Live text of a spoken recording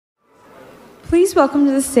Please welcome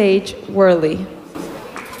to the stage, Worley.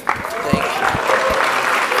 Thank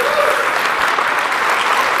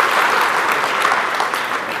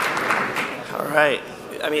you. All right.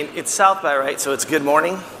 I mean, it's South by, right? So it's good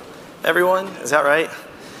morning, everyone. Is that right?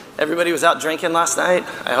 Everybody was out drinking last night,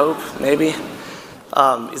 I hope, maybe.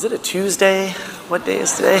 Is it a Tuesday? What day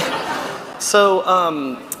is today?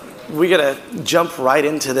 So we're going to jump right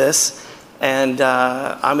into this. And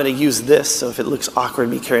I'm going to use this, so if it looks awkward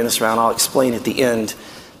me carrying this around, I'll explain at the end.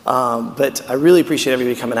 But I really appreciate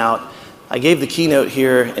everybody coming out. I gave the keynote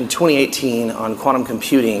here in 2018 on quantum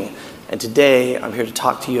computing, and today I'm here to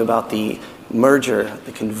talk to you about the merger,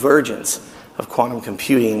 the convergence of quantum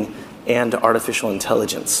computing and artificial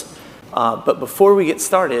intelligence. But before we get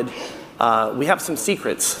started, we have some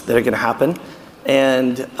secrets that are going to happen,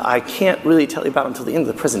 and I can't really tell you about them until the end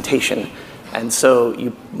of the presentation. And so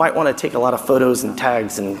you might want to take a lot of photos and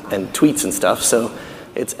tags and tweets and stuff. So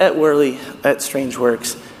it's at Worley, at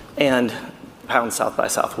Strangeworks, and Pound South by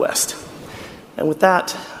Southwest. And with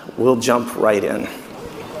that, we'll jump right in.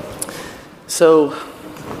 So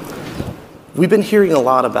we've been hearing a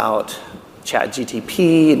lot about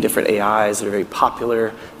ChatGPT and different AIs that are very popular.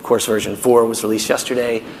 Of course, version 4 was released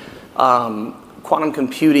yesterday. Quantum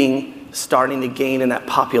computing starting to gain in that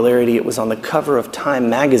popularity. It was on the cover of Time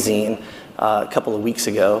magazine a couple of weeks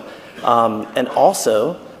ago. And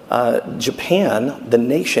also, Japan, the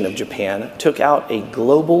nation of Japan, took out a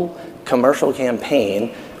global commercial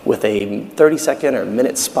campaign with a 30-second or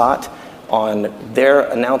minute spot on their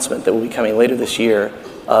announcement that will be coming later this year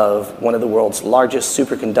of one of the world's largest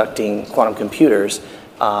superconducting quantum computers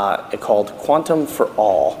called Quantum for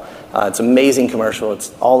All. It's an amazing commercial.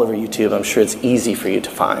 It's all over YouTube. I'm sure it's easy for you to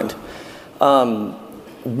find.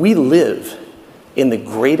 We live in the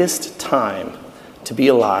greatest time to be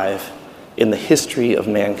alive in the history of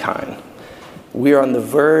mankind. We are on the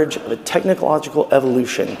verge of a technological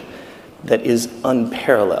evolution that is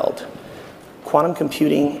unparalleled. Quantum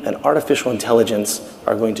computing and artificial intelligence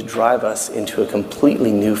are going to drive us into a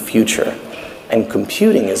completely new future. And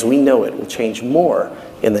computing, as we know it, will change more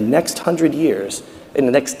in the next 100 years, in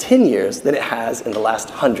the next 10 years, than it has in the last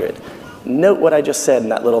 100. Note what I just said in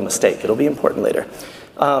that little mistake. It'll be important later.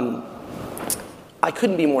 I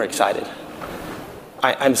couldn't be more excited.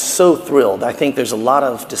 I'm so thrilled. I think there's a lot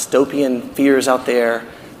of dystopian fears out there.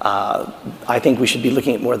 I think we should be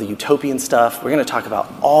looking at more of the utopian stuff. We're going to talk about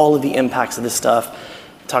all of the impacts of this stuff,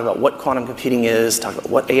 talk about what quantum computing is, talk about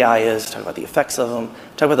what AI is, talk about the effects of them,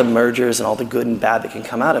 talk about the mergers and all the good and bad that can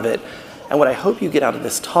come out of it. And what I hope you get out of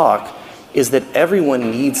this talk is that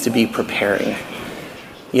everyone needs to be preparing.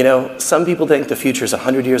 You know, some people think the future is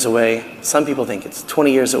 100 years away. Some people think it's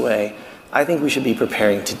 20 years away. I think we should be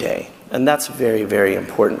preparing today. And that's very, very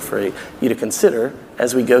important for you to consider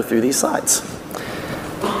as we go through these slides.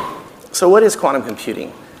 So what is quantum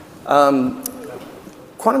computing? Quantum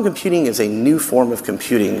computing is a new form of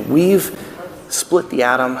computing. We've split the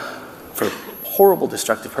atom for horrible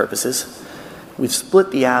destructive purposes. We've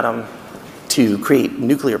split the atom to create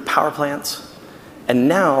nuclear power plants. And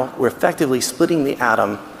now we're effectively splitting the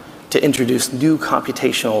atom to introduce new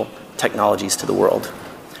computational technologies to the world.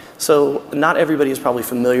 So not everybody is probably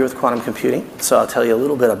familiar with quantum computing, so I'll tell you a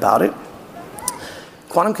little bit about it.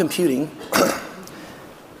 Quantum computing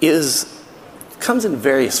comes in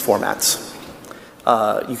various formats.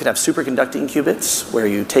 You could have superconducting qubits, where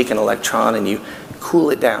you take an electron and you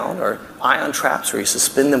cool it down, or ion traps, where you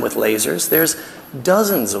suspend them with lasers. There's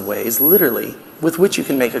dozens of ways, literally, with which you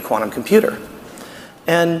can make a quantum computer.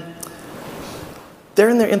 And they're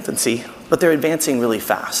in their infancy, but they're advancing really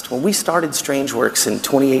fast. When we started Strangeworks in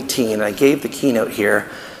 2018, and I gave the keynote here,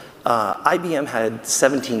 IBM had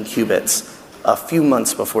 17 qubits a few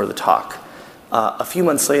months before the talk. A few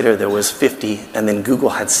months later, there was 50, and then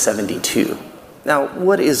Google had 72. Now,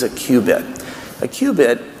 what is a qubit? A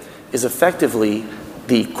qubit is effectively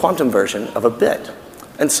the quantum version of a bit.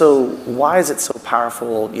 And so why is it so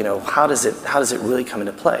powerful? You know, how does it really come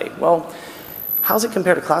into play? Well, how does it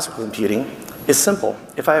compare to classical computing? It's simple.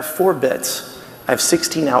 If I have 4 bits, I have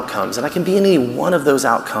 16 outcomes, and I can be in any one of those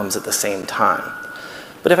outcomes at the same time.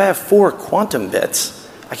 But if I have 4 quantum bits,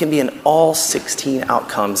 I can be in all 16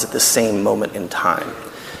 outcomes at the same moment in time.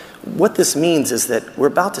 What this means is that we're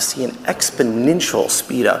about to see an exponential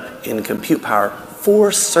speed up in compute power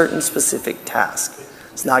for certain specific tasks.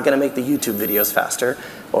 It's not going to make the YouTube videos faster,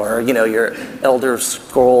 or your Elder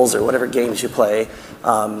Scrolls or whatever games you play.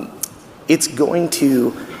 It's going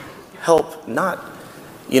to help not,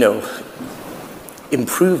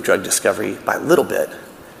 improve drug discovery by a little bit,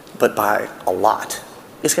 but by a lot.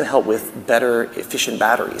 It's going to help with better, efficient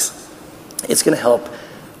batteries. It's going to help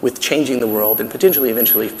with changing the world and potentially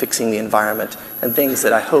eventually fixing the environment and things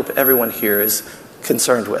that I hope everyone here is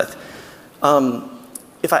concerned with.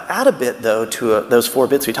 If I add a bit, though, to those 4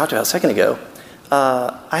 bits we talked about a second ago,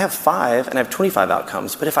 I have 5 and I have 25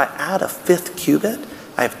 outcomes. But if I add a 5th qubit,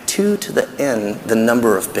 I have 2 to the n the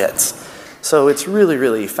number of bits. So it's really,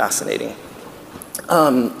 really fascinating.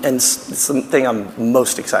 And something I'm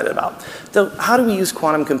most excited about. So how do we use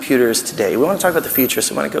quantum computers today? We want to talk about the future,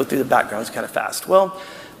 so I want to go through the backgrounds kind of fast. Well,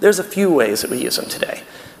 there's a few ways that we use them today.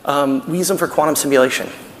 We use them for quantum simulation.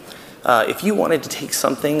 If you wanted to take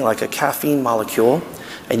something like a caffeine molecule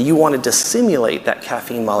and you wanted to simulate that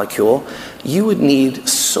caffeine molecule, you would need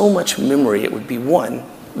so much memory. It would be, 1,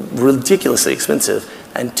 ridiculously expensive,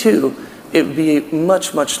 and 2, it would be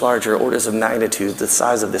much, much larger, orders of magnitude the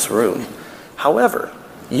size of this room. However,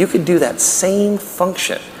 you could do that same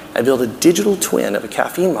function and build a digital twin of a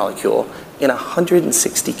caffeine molecule in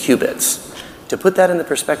 160 qubits. To put that into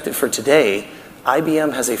perspective for today,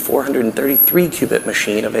 IBM has a 433 qubit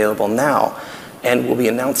machine available now, and will be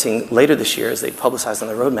announcing later this year, as they publicize on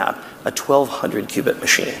the roadmap, a 1200 qubit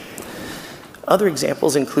machine. Other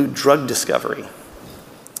examples include drug discovery.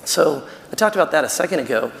 So I talked about that a second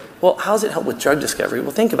ago. Well, how does it help with drug discovery?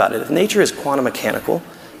 Well, think about it. If nature is quantum mechanical,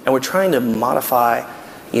 and we're trying to modify,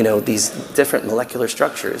 these different molecular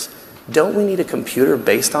structures, don't we need a computer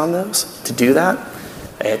based on those to do that?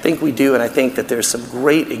 I think we do, and I think that there's some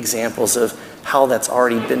great examples of how that's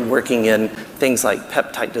already been working in things like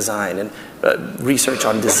peptide design and research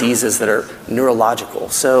on diseases that are neurological.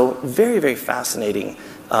 So very, very fascinating,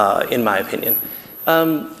 in my opinion.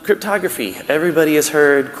 Cryptography. Everybody has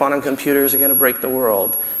heard quantum computers are going to break the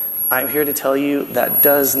world. I'm here to tell you that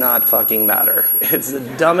does not fucking matter. It's the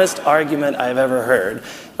dumbest argument I've ever heard,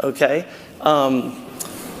 okay?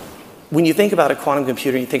 When you think about a quantum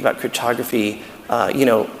computer, you think about cryptography,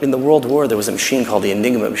 in the World War, there was a machine called the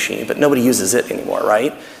Enigma machine, but nobody uses it anymore,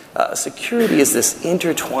 right? Security is this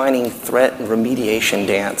intertwining threat and remediation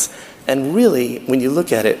dance. And really, when you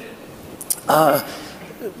look at it,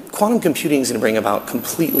 quantum computing is going to bring about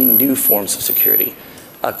completely new forms of security.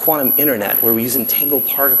 A quantum internet where we use entangled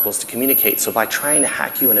particles to communicate. So by trying to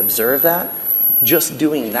hack you and observe that, just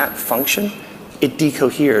doing that function, it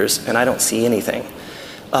decoheres and I don't see anything.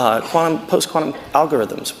 Post-quantum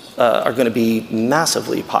algorithms are going to be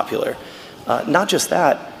massively popular. Not just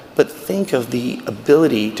that, but think of the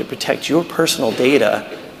ability to protect your personal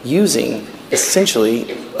data using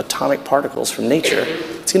essentially atomic particles from nature.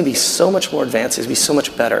 It's going to be so much more advanced. It's going to be so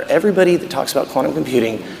much better. Everybody that talks about quantum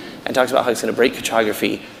computing and talks about how it's going to break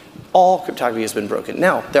cryptography, all cryptography has been broken.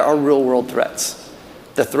 Now, there are real-world threats.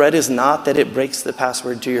 The threat is not that it breaks the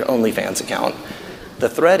password to your OnlyFans account. The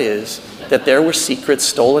threat is that there were secrets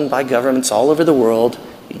stolen by governments all over the world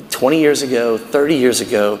 20 years ago, 30 years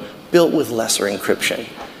ago, built with lesser encryption.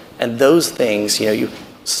 And those things, you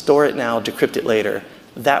store it now, decrypt it later,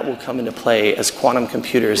 that will come into play as quantum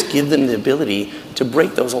computers give them the ability to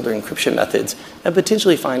break those older encryption methods and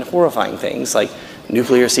potentially find horrifying things like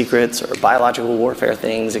nuclear secrets or biological warfare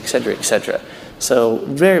things, et cetera, et cetera. So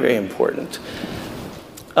very, very important.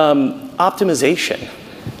 Optimization.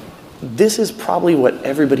 This is probably what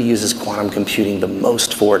everybody uses quantum computing the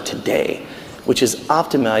most for today, which is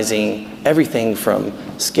optimizing everything from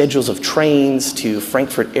schedules of trains to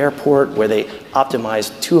Frankfurt Airport, where they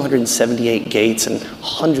optimize 278 gates and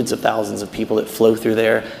hundreds of thousands of people that flow through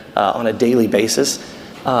there on a daily basis.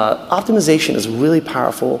 Optimization is really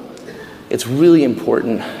powerful. It's really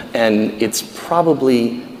important, and it's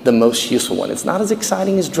probably the most useful one. It's not as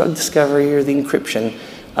exciting as drug discovery or the encryption,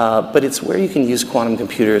 but it's where you can use quantum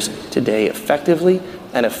computers today effectively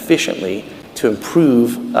and efficiently to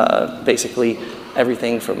improve basically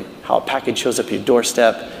everything from how a package shows up at your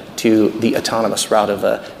doorstep to the autonomous route of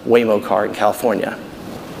a Waymo car in California.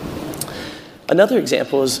 Another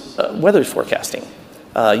example is weather forecasting.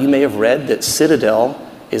 You may have read that Citadel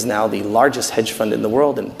is now the largest hedge fund in the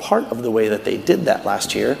world, and part of the way that they did that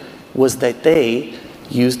last year was that they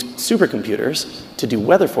used supercomputers to do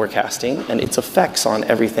weather forecasting and its effects on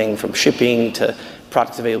everything from shipping to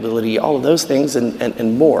product availability, all of those things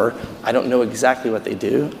and more. I don't know exactly what they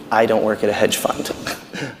do. I don't work at a hedge fund.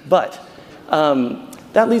 But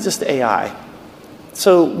that leads us to AI.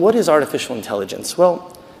 So what is artificial intelligence?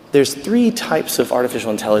 Well, there's 3 types of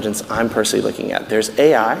artificial intelligence I'm personally looking at. There's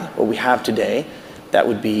AI, what we have today. That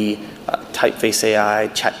would be Typeface AI,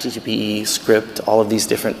 ChatGPT, Script, all of these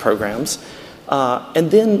different programs. And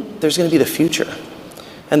then there's going to be the future.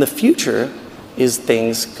 And the future is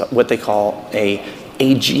things, what they call a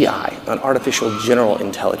AGI, an artificial general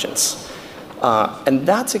intelligence. And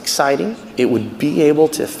that's exciting. It would be able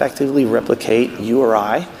to effectively replicate you or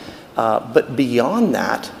I. But beyond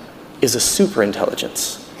that is a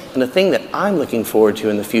superintelligence. And the thing that I'm looking forward to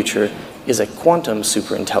in the future is a quantum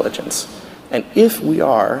superintelligence. And if we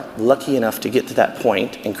are lucky enough to get to that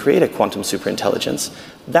point and create a quantum superintelligence,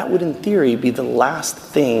 that would in theory be the last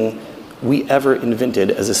thing we ever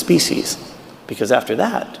invented as a species. Because after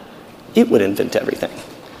that, it would invent everything.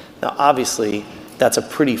 Now, obviously, that's a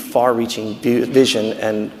pretty far-reaching vision,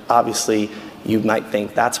 and obviously, you might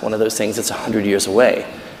think that's one of those things that's 100 years away.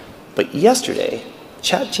 But yesterday,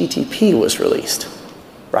 ChatGPT was released,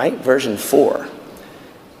 right? Version 4.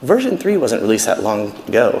 Version 3 wasn't released that long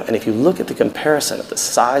ago, and if you look at the comparison of the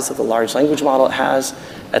size of the large language model it has,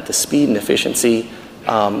 at the speed and efficiency,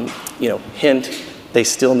 hint, they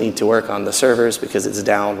still need to work on the servers because it's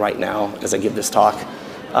down right now as I give this talk.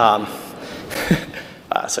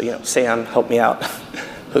 Sam, help me out,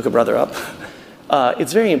 hook a brother up.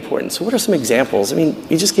 It's very important. So what are some examples? I mean,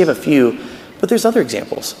 we just gave a few, but there's other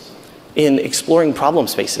examples in exploring problem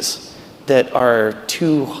spaces that are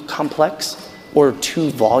too complex or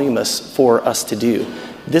too voluminous for us to do.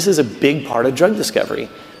 This is a big part of drug discovery,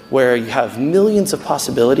 where you have millions of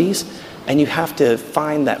possibilities and you have to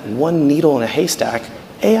find that one needle in a haystack.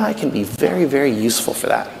 AI can be very, very useful for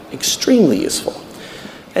that, extremely useful.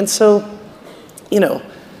 And so,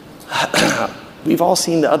 we've all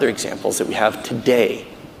seen the other examples that we have today.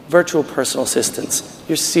 Virtual personal assistants,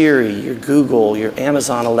 your Siri, your Google, your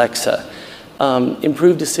Amazon Alexa,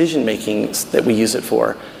 improved decision-making that we use it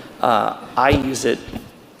for. I use it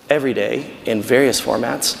every day in various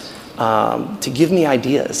formats to give me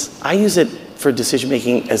ideas. I use it for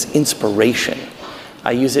decision-making as inspiration.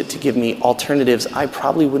 I use it to give me alternatives I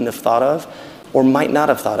probably wouldn't have thought of or might not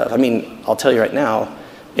have thought of. I mean, I'll tell you right now,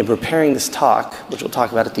 in preparing this talk, which we'll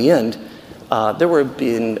talk about at the end, there would have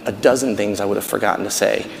been a dozen things I would have forgotten to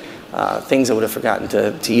say, things I would have forgotten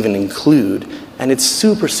to even include. And it's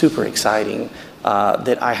super, super exciting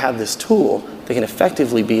that I have this tool that can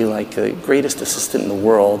effectively be like the greatest assistant in the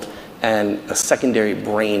world and a secondary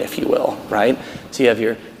brain, if you will, right? So you have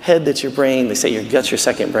your head that's your brain, they say your gut's your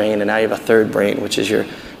second brain, and now you have a third brain, which is your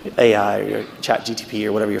AI or your ChatGPT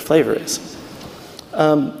or whatever your flavor is.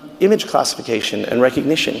 Image classification and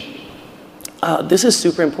recognition. This is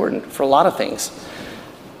super important for a lot of things.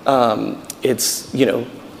 It's, you,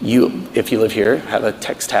 if you live here, have a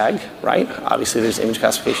text tag, right? Obviously, there's image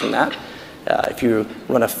classification in that. If you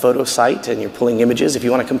run a photo site and you're pulling images, if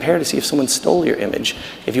you want to compare to see if someone stole your image,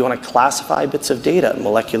 if you want to classify bits of data,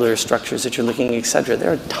 molecular structures that you're looking at, et cetera,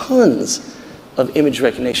 there are tons of image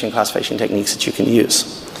recognition classification techniques that you can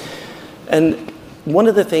use. And one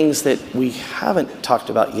of the things that we haven't talked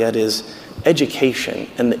about yet is education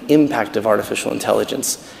and the impact of artificial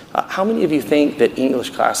intelligence. How many of you think that English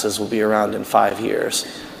classes will be around in 5 years,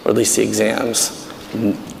 or at least the exams?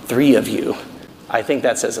 3 of you. I think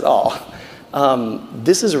that says it all.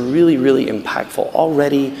 This is really, really impactful.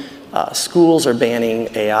 Already, schools are banning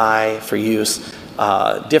AI for use.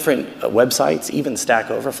 Different websites, even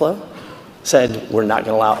Stack Overflow, said we're not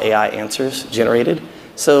going to allow AI answers generated.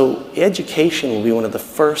 So education will be one of the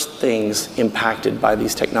first things impacted by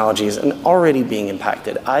these technologies and already being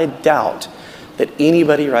impacted. I doubt that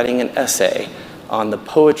anybody writing an essay on the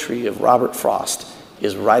poetry of Robert Frost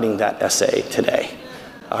is writing that essay today.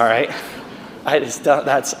 All right?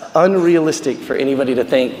 That's unrealistic for anybody to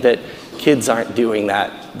think that kids aren't doing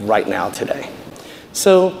that right now today.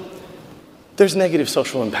 So there's negative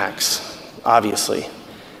social impacts, obviously.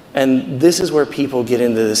 And this is where people get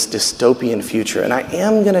into this dystopian future. And I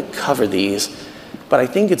am going to cover these, but I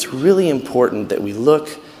think it's really important that we look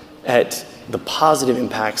at the positive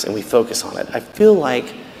impacts and we focus on it. I feel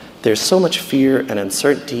like there's so much fear and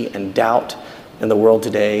uncertainty and doubt in the world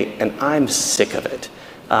today, and I'm sick of it.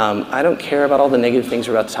 I don't care about all the negative things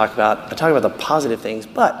we're about to talk about. I talk about the positive things,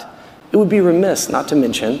 but it would be remiss not to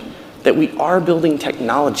mention that we are building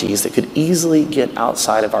technologies that could easily get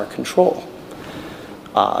outside of our control.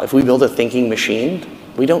 If we build a thinking machine,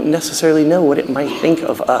 we don't necessarily know what it might think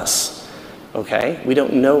of us, okay? We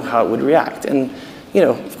don't know how it would react. And,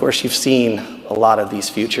 of course, you've seen a lot of these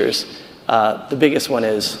futures. The biggest one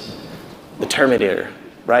is the Terminator,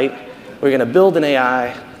 right? We're going to build an AI,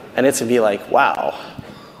 and it's going to be like, wow,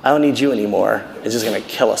 I don't need you anymore. It's just going to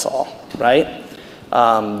kill us all, right?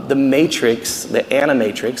 The Matrix, the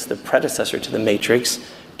Animatrix, the predecessor to the Matrix,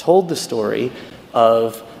 told the story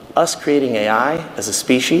of us creating AI as a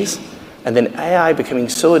species, and then AI becoming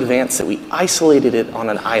so advanced that we isolated it on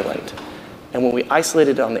an island. And when we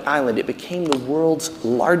isolated it on the island, it became the world's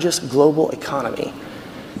largest global economy.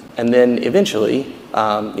 And then eventually,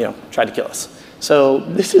 tried to kill us. So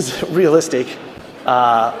this is realistic,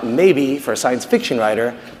 maybe for a science fiction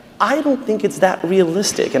writer. I don't think it's that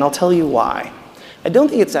realistic, and I'll tell you why. I don't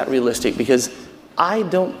think it's that realistic because I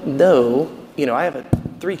don't know, I have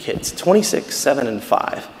 3 kids, 26, 7, and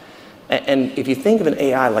 5. And if you think of an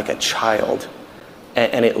AI like a child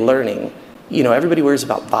and it learning, everybody worries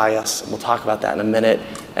about bias. We'll talk about that in a minute,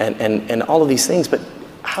 and all of these things. But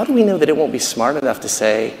how do we know that it won't be smart enough to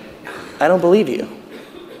say, I don't believe you.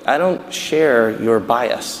 I don't share your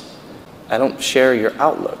bias. I don't share your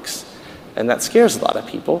outlooks. And that scares a lot of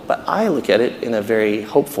people. But I look at it in a very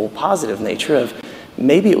hopeful, positive nature of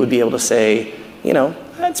maybe it would be able to say,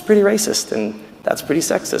 that's pretty racist, and that's pretty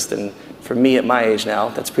sexist. And for me at my age now,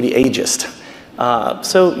 that's pretty ageist.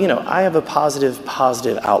 So, I have a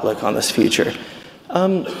positive outlook on this future.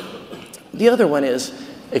 The other one is,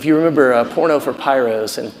 if you remember Porno for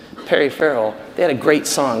Pyros and Perry Farrell, they had a great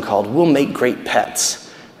song called We'll Make Great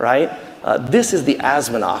Pets, right? This is the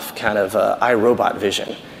Asimov kind of iRobot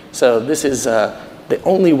vision. So this is the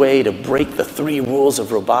only way to break the 3 rules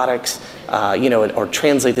of robotics, or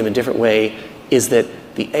translate them a different way, is that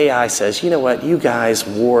the AI says, you know what, you guys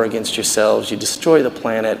war against yourselves, you destroy the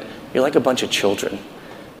planet, you're like a bunch of children.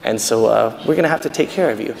 And so we're going to have to take care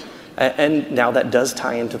of you. And now that does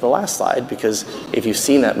tie into the last slide, because if you've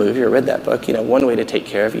seen that movie or read that book, one way to take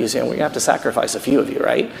care of you is, we're going to have to sacrifice a few of you,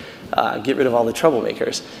 right? Get rid of all the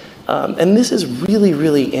troublemakers. And this is really,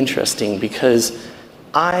 really interesting because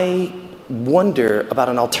I wonder about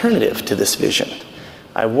an alternative to this vision.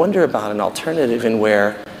 I wonder about an alternative in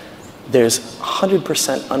where there's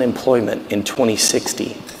 100% unemployment in 2060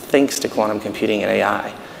 thanks to quantum computing and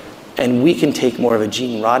AI. And we can take more of a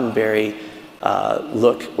Gene Roddenberry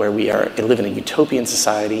look where we live in a utopian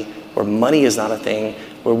society where money is not a thing,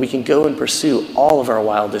 where we can go and pursue all of our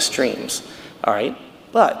wildest dreams, all right?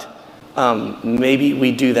 But maybe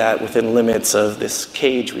we do that within limits of this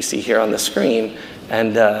cage we see here on the screen,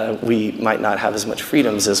 and we might not have as much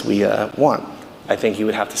freedoms as we want. I think you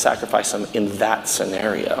would have to sacrifice them in that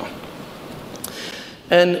scenario.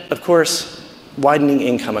 And of course, widening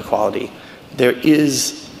income equality. There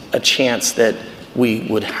is a chance that we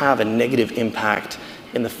would have a negative impact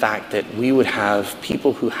in the fact that we would have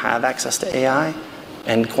people who have access to AI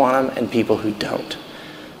and quantum and people who don't.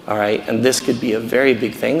 All right, and this could be a very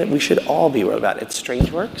big thing that we should all be worried about. It's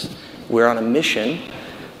StrangeWorks. We're on a mission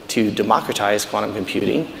to democratize quantum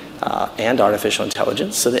computing and artificial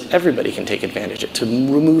intelligence so that everybody can take advantage of it, to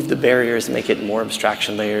remove the barriers, make it more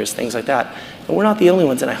abstraction layers, things like that. And we're not the only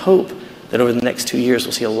ones, and I hope that over the next 2 years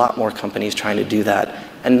we'll see a lot more companies trying to do that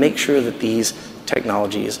and make sure that these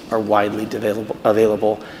technologies are widely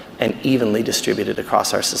available and evenly distributed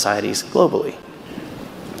across our societies globally.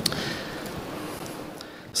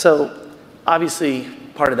 So obviously,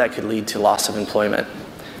 part of that could lead to loss of employment.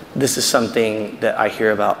 This is something that I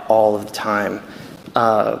hear about all of the time.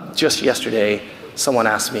 Just yesterday, someone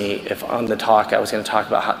asked me if on the talk I was going to talk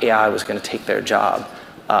about how AI was going to take their job.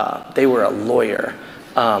 They were a lawyer.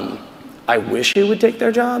 I wish it would take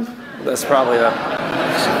their job. That's probably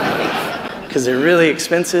because they're really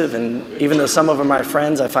expensive, and even though some of them are my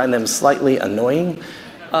friends, I find them slightly annoying.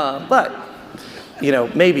 But,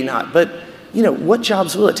 maybe not. But, what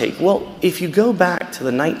jobs will it take? Well, if you go back to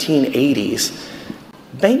the 1980s,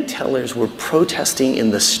 bank tellers were protesting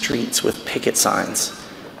in the streets with picket signs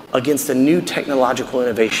against a new technological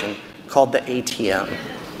innovation called the ATM.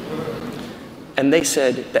 And they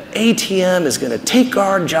said, the ATM is going to take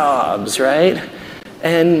our jobs, right?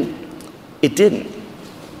 And it didn't.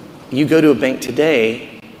 You go to a bank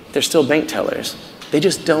today, they're still bank tellers. They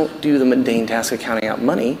just don't do the mundane task of counting out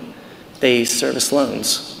money. They service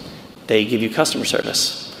loans. They give you customer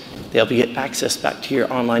service. They help you get access back to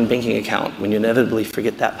your online banking account when you inevitably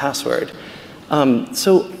forget that password.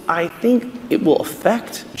 So I think it will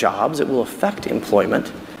affect jobs, it will affect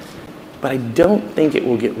employment, but I don't think it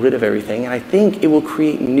will get rid of everything, and I think it will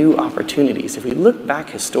create new opportunities. If we look back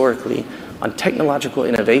historically on technological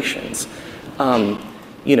innovations,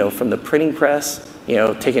 from the printing press,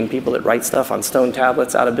 taking people that write stuff on stone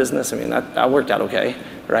tablets out of business, I mean, that worked out okay,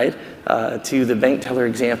 right? To the bank teller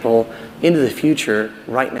example, into the future,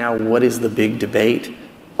 right now, what is the big debate?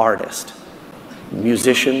 Artist.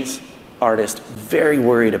 Musicians, artists, very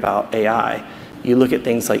worried about AI. You look at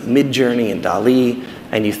things like Midjourney and DALL-E,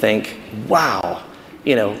 and you think, wow,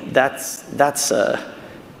 that's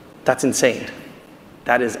insane.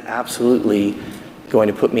 That is absolutely going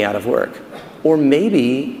to put me out of work. Or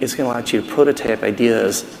maybe it's going to allow you to prototype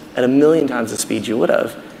ideas at 1,000,000 times the speed you would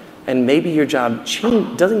have, and maybe your job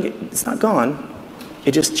it's not gone,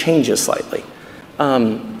 it just changes slightly.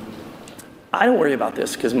 I don't worry about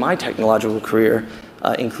this because my technological career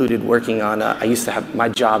included working on, I used to have my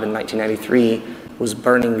job in 1993 was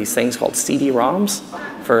burning these things called CD-ROMs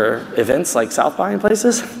for events like South by and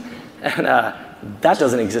places. And that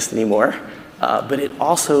doesn't exist anymore. But it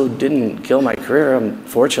also didn't kill my career. I'm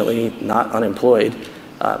fortunately not unemployed,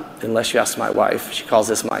 unless you ask my wife. She calls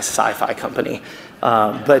this my sci-fi company.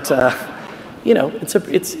 You know,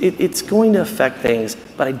 it's going to affect things,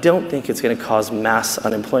 but I don't think it's going to cause mass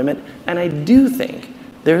unemployment. And I do think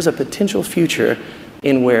there's a potential future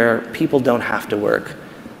in where people don't have to work,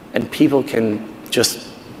 and people can just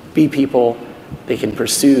be people. They can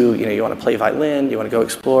pursue, you know, you want to play violin, you want to go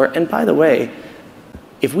explore. And by the way,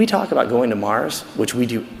 if we talk about going to Mars, which we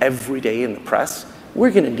do every day in the press,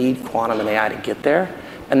 we're going to need quantum and AI to get there.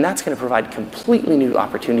 And that's going to provide completely new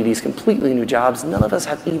opportunities, completely new jobs none of us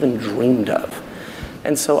have even dreamed of.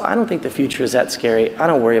 And so I don't think the future is that scary. I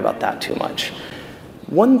don't worry about that too much.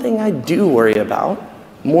 One thing I do worry about,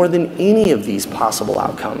 more than any of these possible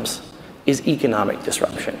outcomes, is economic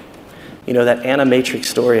disruption. You know, that animatrix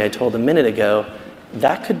story I told a minute ago,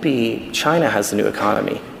 that could be China has a new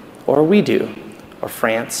economy, or we do, or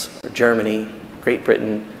France, or Germany, Great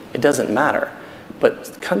Britain, it doesn't matter.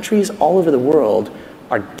 But countries all over the world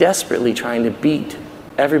are desperately trying to beat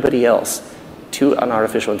everybody else to an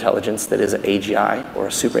artificial intelligence that is an AGI or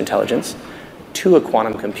a superintelligence, to a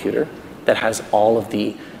quantum computer that has all of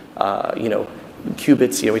the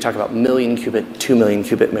qubits. You know, we talk about million qubit, 2 million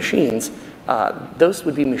qubit machines. Those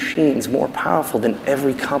would be machines more powerful than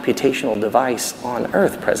every computational device on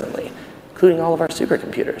Earth presently, including all of our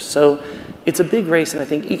supercomputers. So it's a big race, and I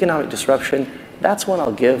think economic disruption, that's one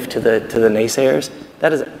I'll give to the naysayers.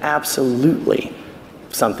 That is absolutely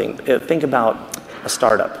something. Think about a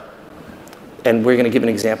startup, and we're going to give an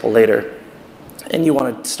example later. And you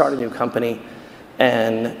want to start a new company,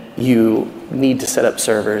 and you need to set up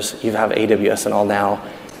servers. You have AWS and all now.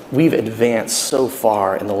 We've advanced so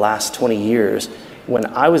far in the last 20 years. When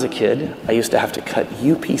I was a kid, I used to have to cut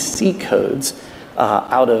UPC codes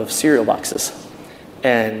out of cereal boxes.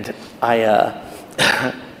 And I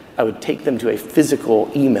would take them to a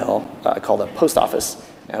physical email called a post office.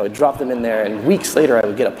 And I would drop them in there, and weeks later I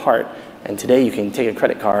would get a part. And today you can take a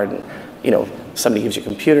credit card, and you know, somebody gives you a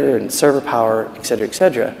computer and server power, et cetera, et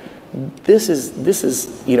cetera. This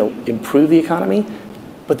is you know, improve the economy.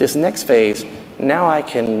 But this next phase, now I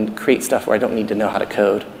can create stuff where I don't need to know how to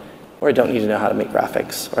code, or I don't need to know how to make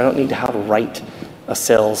graphics, or I don't need to how to write a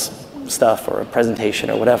sales stuff or a presentation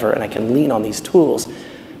or whatever, and I can lean on these tools.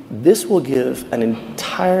 This will give an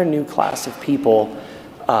entire new class of people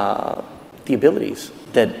the abilities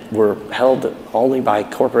that were held only by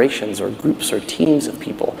corporations or groups or teams of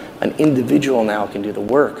people. An individual now can do the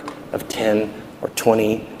work of 10 or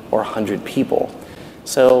 20 or 100 people.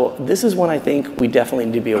 So this is one I think we definitely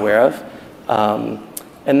need to be aware of.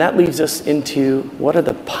 And that leads us into what are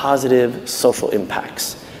the positive social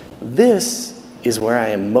impacts. This is where I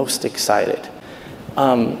am most excited.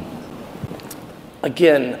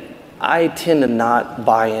 Again, I tend to not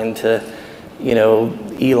buy into, you know,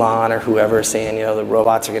 Elon or whoever saying, you know, the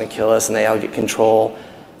robots are going to kill us and they all get control.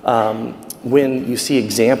 When you see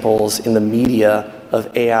examples in the media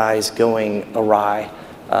of AIs going awry,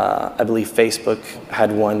 I believe Facebook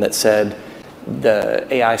had one that said the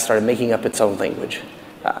AI started making up its own language.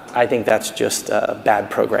 I think that's just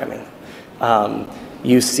bad programming.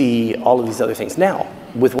 You see all of these other things. Now,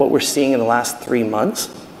 with what we're seeing in the last 3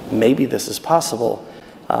 months, maybe this is possible.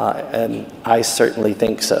 And I certainly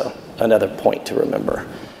think so. Another point to remember.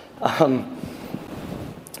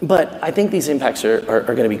 But I think these impacts are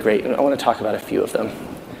going to be great, and I want to talk about a few of them.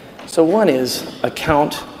 So one is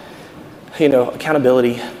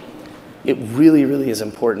accountability. It really, really is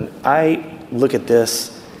important. I look at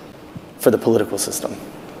this for the political system.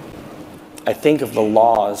 I think of the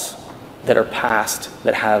laws that are passed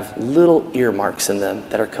that have little earmarks in them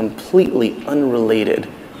that are completely unrelated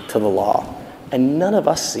to the law. And none of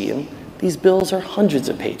us see them. These bills are hundreds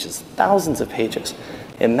of pages, thousands of pages.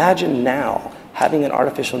 Imagine now having an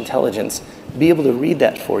artificial intelligence be able to read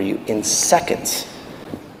that for you in seconds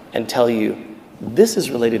and tell you, this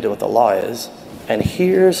is related to what the law is, and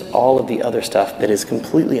here's all of the other stuff that is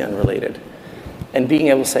completely unrelated. And being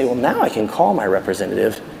able to say, well, now I can call my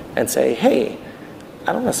representative and say, hey,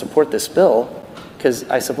 I don't want to support this bill because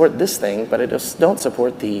I support this thing, but I just don't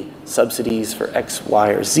support the subsidies for X, Y,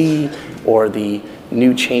 or Z, or the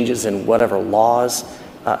new changes in whatever laws.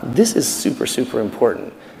 This is super, super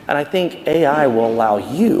important. And I think AI will allow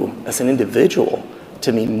you as an individual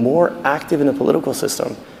to be more active in the political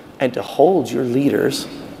system and to hold your leaders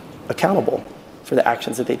accountable for the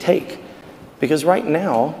actions that they take. Because right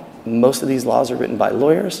now, most of these laws are written by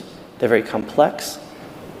lawyers. They're very complex.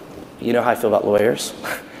 You know how I feel about lawyers.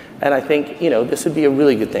 And I think, this would be a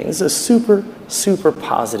really good thing. This is a super, super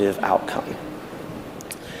positive outcome.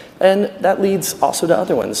 And that leads also to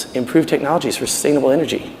other ones, improved technologies for sustainable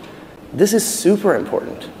energy. This is super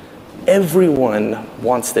important. Everyone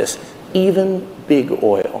wants this. Even big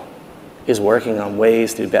oil is working on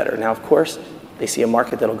ways to do better. Now, of course, they see a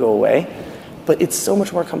market that'll go away, but it's so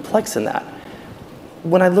much more complex than that.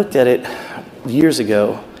 When I looked at it years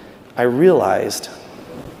ago, I realized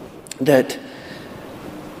that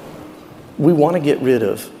we want to get rid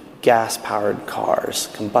of gas-powered cars,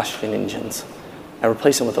 combustion engines, and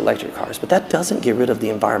replace them with electric cars. But that doesn't get rid of the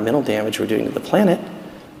environmental damage we're doing to the planet.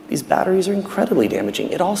 These batteries are incredibly damaging.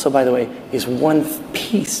 It also, by the way, is one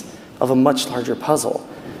piece of a much larger puzzle.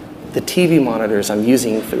 The TV monitors I'm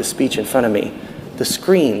using for the speech in front of me, the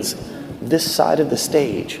screens, this side of the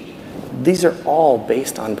stage, these are all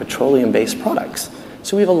based on petroleum-based products.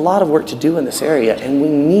 So we have a lot of work to do in this area, and we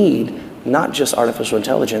need not just artificial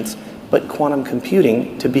intelligence, but quantum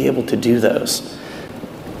computing to be able to do those.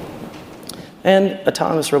 And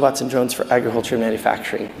autonomous robots and drones for agriculture and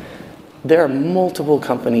manufacturing. There are multiple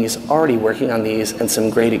companies already working on these and some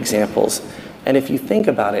great examples. And if you think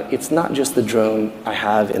about it, it's not just the drone I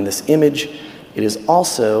have in this image, it is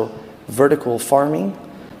also vertical farming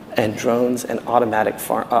and drones and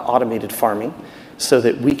automated farming so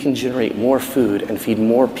that we can generate more food and feed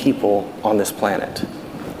more people on this planet.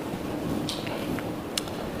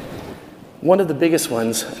 One of the biggest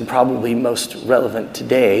ones, and probably most relevant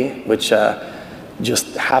today, which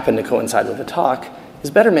just happened to coincide with the talk, is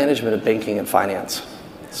better management of banking and finance.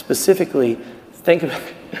 Specifically, think about,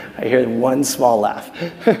 I hear one small laugh.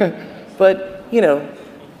 But,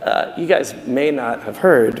 you guys may not have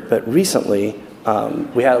heard, but recently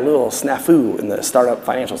we had a little snafu in the startup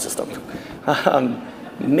financial system.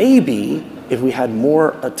 Maybe if we had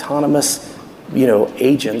more autonomous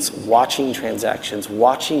agents watching transactions,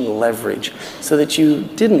 watching leverage, so that you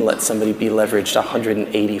didn't let somebody be leveraged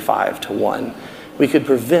 185 to 1. We could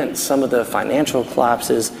prevent some of the financial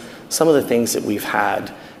collapses, some of the things that we've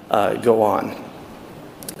had go on.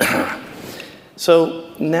 So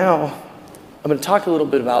now I'm going to talk a little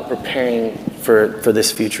bit about preparing for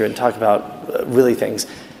this future and talk about really things.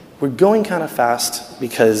 We're going kind of fast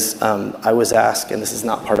because I was asked, and this is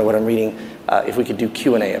not part of what I'm reading, if we could do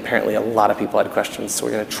Q&A. Apparently a lot of people had questions, so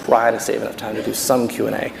we're going to try to save enough time to do some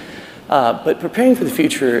Q&A. But preparing for the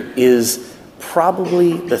future is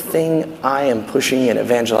probably the thing I am pushing and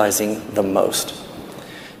evangelizing the most.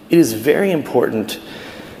 It is very important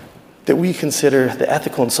that we consider the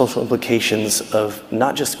ethical and social implications of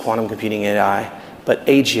not just quantum computing AI, but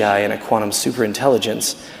AGI and a quantum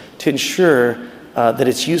superintelligence to ensure that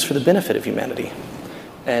it's used for the benefit of humanity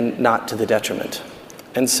and not to the detriment.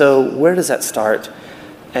 And so where does that start?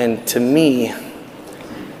 And to me,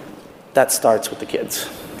 that starts with the kids.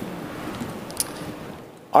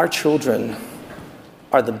 Our children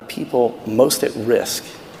are the people most at risk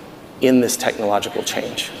in this technological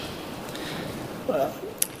change.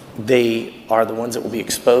 They are the ones that will be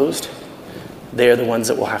exposed. They are the ones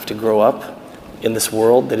that will have to grow up in this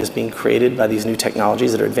world that is being created by these new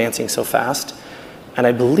technologies that are advancing so fast. And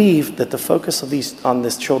I believe that the focus of on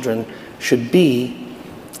these children should be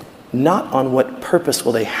not on what purpose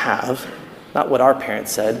will they have, not what our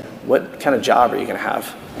parents said, what kind of job are you going to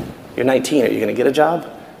have? You're 19, are you going to get a job?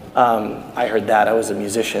 I heard that. I was a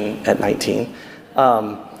musician at 19.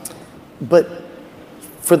 But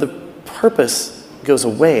for the purpose goes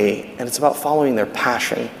away, and it's about following their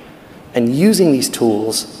passion and using these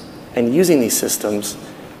tools and using these systems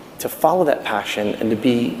to follow that passion and to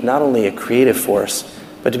be not only a creative force,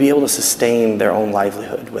 but to be able to sustain their own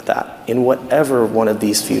livelihood with that in whatever one of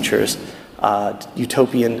these futures,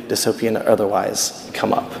 utopian, dystopian, or otherwise,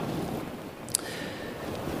 come up.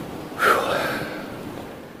 Whew.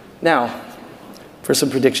 Now, for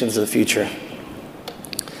some predictions of the future.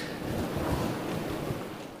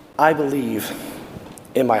 I believe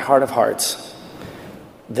in my heart of hearts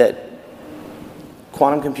that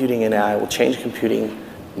quantum computing and AI will change computing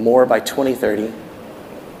more by 2030,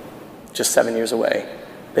 just 7 years away,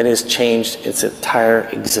 than it has changed its entire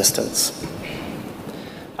existence.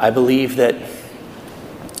 I believe that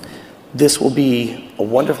this will be a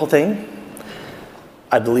wonderful thing.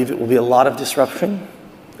 I believe it will be a lot of disruption.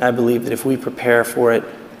 I believe that if we prepare for it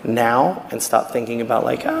now and stop thinking about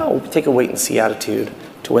we'll take a wait and see attitude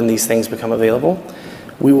to when these things become available,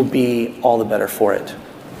 we will be all the better for it.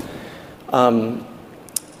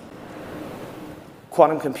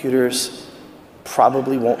 Quantum computers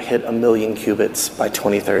probably won't hit 1 million qubits by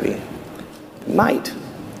 2030. They might.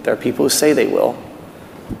 There are people who say they will.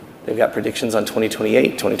 They've got predictions on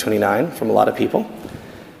 2028, 2029 from a lot of people.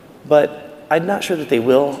 But I'm not sure that they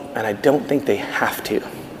will, and I don't think they have to.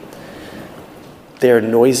 They're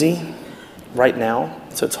noisy right now,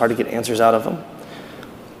 so it's hard to get answers out of them.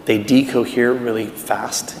 They decohere really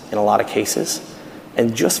fast in a lot of cases.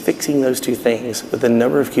 And just fixing those two things with the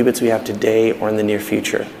number of qubits we have today or in the near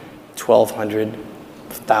future, 1,200,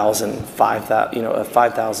 1,000, 5,000,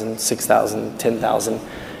 5,000, 6,000, 10,000,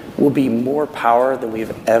 will be more power than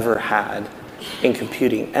we've ever had in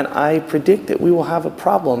computing. And I predict that we will have a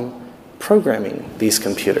problem programming these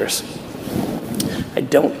computers. I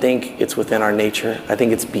don't think it's within our nature. I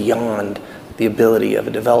think it's beyond the ability of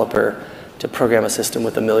a developer to program a system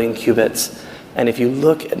with 1 million qubits. And if you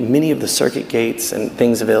look at many of the circuit gates and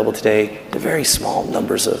things available today, they're very small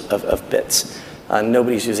numbers of bits.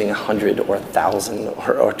 Nobody's using 100 or 1,000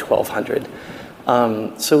 or 1,200.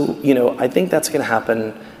 So, I think that's going to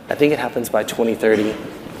happen. I think it happens by 2030.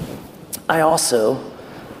 I also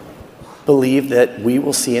believe that we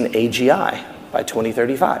will see an AGI by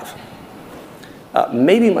 2035.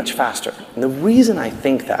 Maybe much faster. And the reason I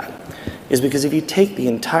think that is because if you take the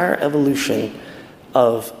entire evolution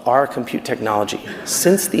of our compute technology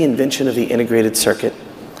since the invention of the integrated circuit,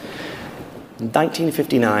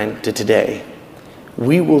 1959 to today,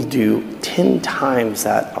 we will do 10 times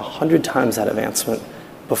that, 100 times that advancement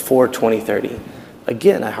before 2030.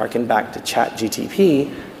 Again, I harken back to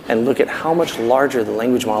ChatGPT and look at how much larger the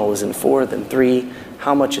language model is in 4 than 3,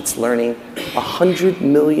 how much it's learning. 100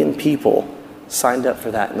 million people signed up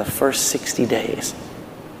for that in the first 60 days.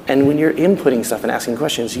 And when you're inputting stuff and asking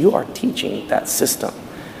questions, you are teaching that system.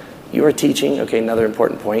 You are teaching, okay, another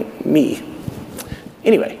important point, me.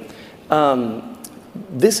 Anyway,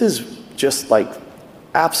 this is just like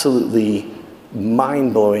absolutely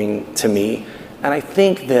mind-blowing to me. And I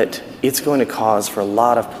think that it's going to cause for a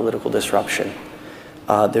lot of political disruption.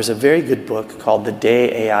 There's a very good book called The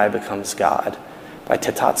Day AI Becomes God by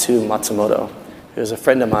Tetsuya Matsumoto, who is a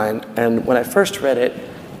friend of mine. And when I first read it,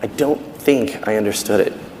 I don't think I understood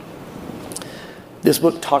it. This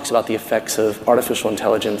book talks about the effects of artificial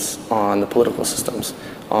intelligence on the political systems,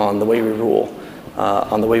 on the way we rule,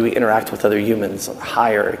 on the way we interact with other humans,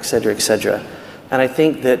 hire, et cetera, et cetera. And I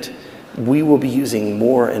think that we will be using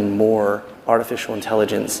more and more artificial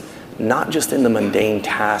intelligence, not just in the mundane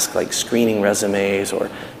task like screening resumes or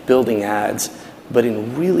building ads, but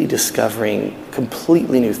in really discovering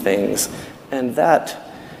completely new things. And that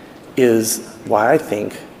is why I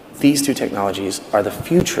think these two technologies are the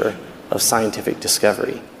future of scientific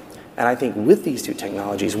discovery. And I think with these two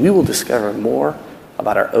technologies, we will discover more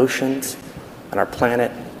about our oceans and our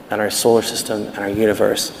planet and our solar system and our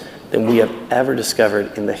universe than we have ever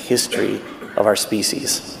discovered in the history of our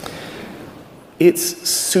species. It's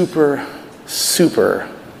super, super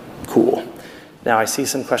cool. Now, I see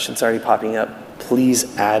some questions already popping up.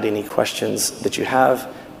 Please add any questions that you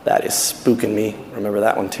have. That is spooking me. Remember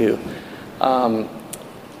that one too. And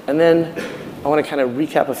then I want to kind of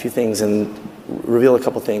recap a few things and reveal a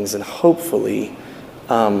couple things, and hopefully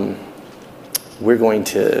we're going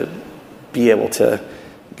to be able to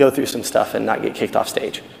go through some stuff and not get kicked off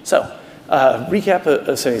stage. So, recap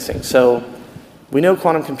of some of these things. So, we know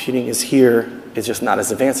quantum computing is here. It's just not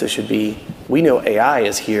as advanced as it should be. We know AI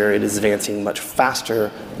is here. It is advancing much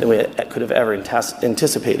faster than we could have ever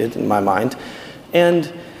anticipated, in my mind.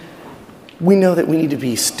 And we know that we need to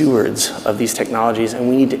be stewards of these technologies, and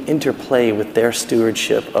we need to interplay with their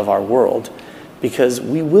stewardship of our world, because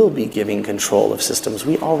we will be giving control of systems,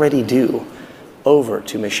 we already do, over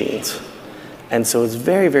to machines. And so it's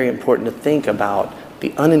very, very important to think about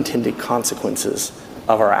the unintended consequences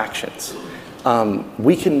of our actions.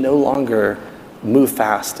 We can no longer move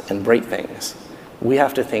fast and break things. We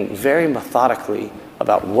have to think very methodically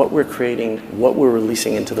about what we're creating, what we're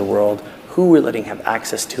releasing into the world, who we're letting have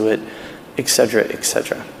access to it, et cetera, et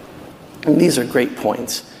cetera. And these are great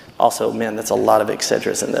points. Also, man, that's a lot of et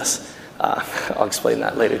ceteras in this. I'll explain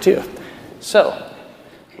that later too. So,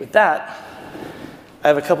 with that, I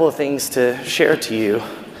have a couple of things to share to you.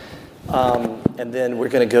 And then we're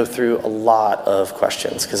going to go through a lot of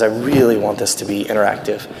questions, because I really want this to be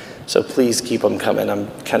interactive. So please keep them coming. I'm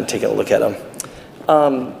kind of taking a look at them.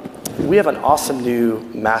 We have an awesome new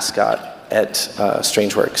mascot at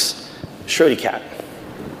Strangeworks, Shrody Cat.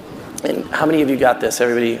 And how many of you got this?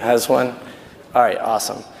 Everybody has one? All right,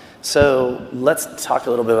 awesome. So let's talk a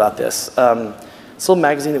little bit about this. It's a little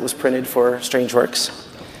magazine that was printed for Strangeworks.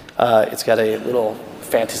 It's got a little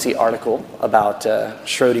fantasy article about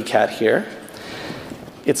Shrody Cat here.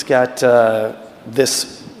 It's got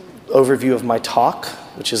this overview of my talk,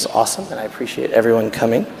 which is awesome, and I appreciate everyone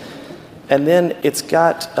coming. And then it's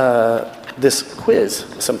got this quiz,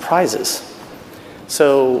 some prizes.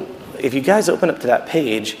 So if you guys open up to that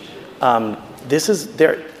page,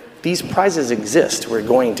 These prizes exist. We're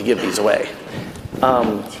going to give these away.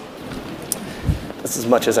 That's as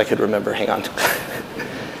much as I could remember. Hang on.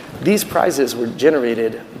 These prizes were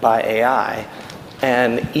generated by AI,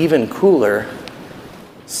 and even cooler,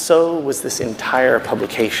 so was this entire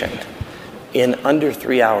publication. In under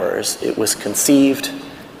 3 hours, it was conceived,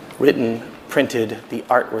 written, printed, the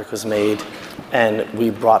artwork was made, and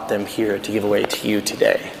we brought them here to give away to you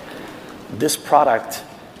today. This product,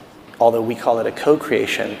 although we call it a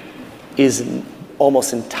co-creation, is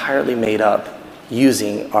almost entirely made up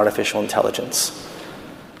using artificial intelligence.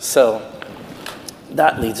 So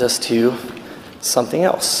that leads us to something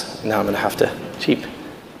else. Now I'm going to have to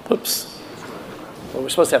whoops. Well, we're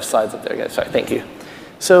supposed to have slides up there, guys. Sorry, thank you.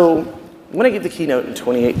 So when I gave the keynote in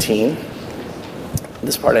 2018,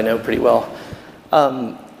 this part I know pretty well,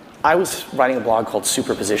 I was writing a blog called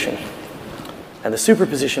Superposition. And the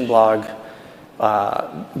Superposition blog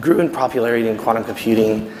grew in popularity in quantum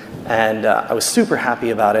computing, and I was super happy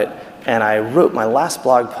about it. And I wrote my last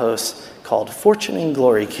blog post called Fortune and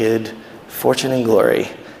Glory, Kid, Fortune and Glory,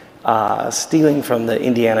 stealing from the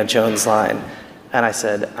Indiana Jones line. And I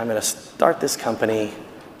said, I'm going to start this company,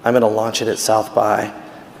 I'm going to launch it at South by,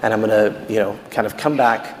 and I'm going to, kind of come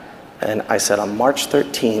back. And I said on March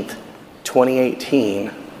 13th,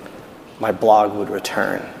 2018, my blog would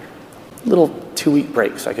return. Little 2-week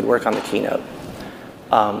break so I could work on the keynote.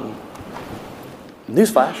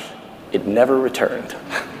 Newsflash, it never returned.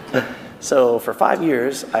 So for 5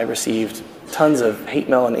 years, I received tons of hate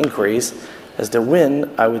mail and inquiries as to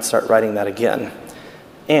when I would start writing that again.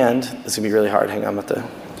 And this is going to be really hard. Hang on, I'm at the...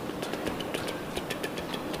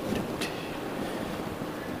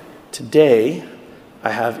 Today,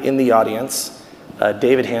 I have in the audience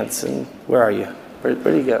David Hansen. Where are you? Where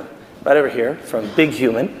do you go? Right over here from Big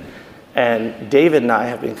Human. And David and I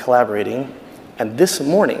have been collaborating. And this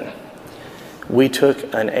morning, we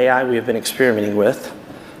took an AI we have been experimenting with.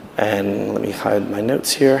 And let me hide my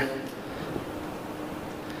notes here.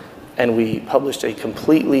 And we published a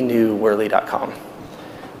completely new Whirly.com.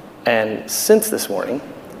 And since this morning,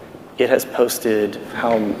 it has posted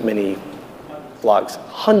how many blogs?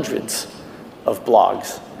 Hundreds of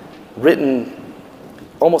blogs, written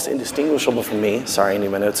almost indistinguishable from me. Sorry, I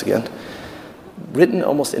need my notes again. Written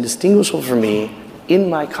almost indistinguishable from me in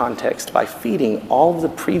my context by feeding all of the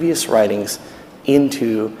previous writings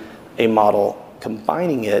into a model,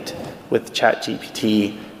 combining it with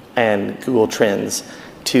ChatGPT and Google Trends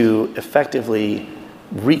to effectively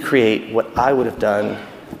recreate what I would have done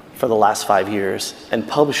for the last 5 years and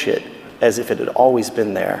publish it as if it had always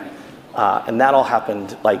been there. And that all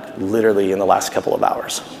happened like literally in the last couple of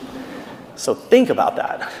hours. So think about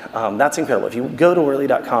that. That's incredible. If you go to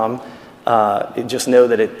Whirly.com, just know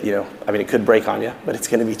that it could break on you, but it's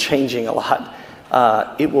going to be changing a lot.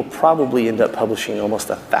 It will probably end up publishing almost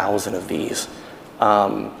 1,000 of these.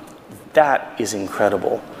 That is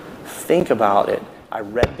incredible. Think about it. I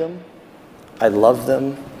read them. I love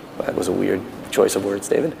them. That was a weird choice of words,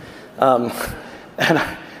 David.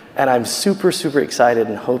 And I'm super, super excited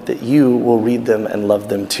and hope that you will read them and love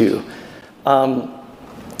them too.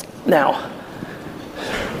 Now,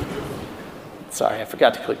 sorry, I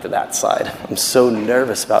forgot to click to that slide. I'm so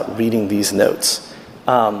nervous about reading these notes.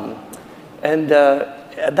 That's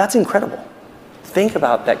incredible. Think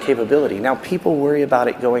about that capability. Now, people worry about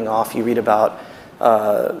it going off. You read about,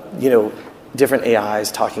 different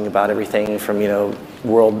AIs talking about everything from,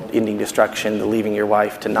 world-ending destruction to leaving your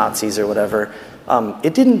wife to Nazis or whatever.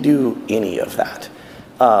 It didn't do any of that.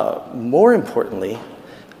 More importantly,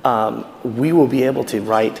 we will be able to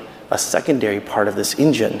write a secondary part of this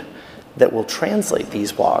engine that will translate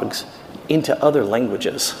these blogs into other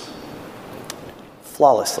languages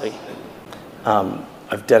flawlessly.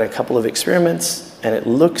 I've done a couple of experiments, and it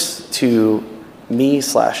looks to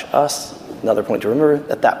me/us, another point to remember,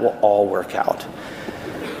 that will all work out.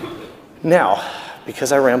 Now,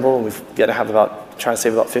 because I ramble, and we've got to have trying to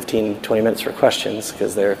save about 15, 20 minutes for questions,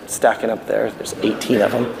 because they're stacking up there. There's 18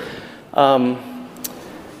 of them.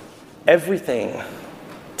 Everything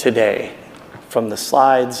today, from the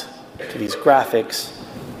slides to these graphics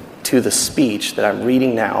to the speech that I'm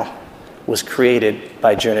reading now, was created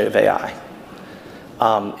by generative AI.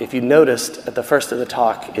 If you noticed at the first of the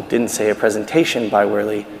talk, it didn't say a presentation by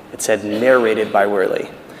Whirly, it said narrated by Whirly.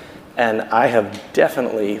 And I have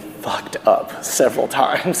definitely fucked up several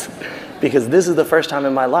times because this is the first time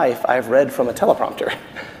in my life I've read from a teleprompter,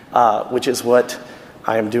 which is what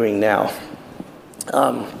I am doing now.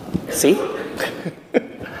 See?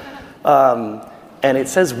 And it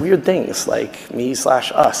says weird things like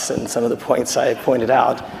me/us and some of the points I pointed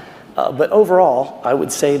out. But overall, I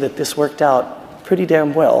would say that this worked out pretty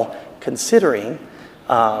damn well. considering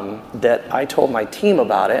that I told my team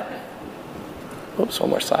about it. Oops, one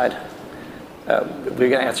more slide. We're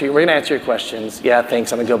gonna answer your questions. Yeah,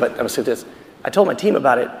 thanks, I'm gonna skip this. I told my team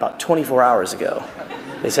about it about 24 hours ago.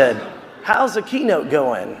 They said, how's the keynote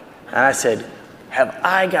going? And I said, have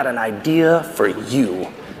I got an idea for you?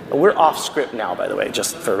 We're off script now, by the way,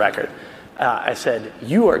 just for the record. I said,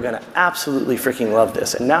 you are gonna absolutely freaking love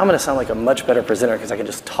this. And now I'm gonna sound like a much better presenter because I can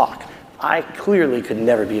just talk. I clearly could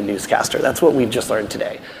never be a newscaster. That's what we've just learned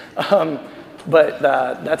today. But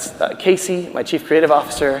that's Casey, my chief creative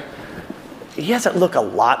officer. He hasn't looked a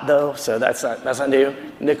lot though, so that's not new.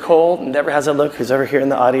 Nicole never has a look, who's over here in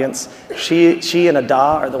the audience. She and Ada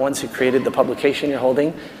are the ones who created the publication you're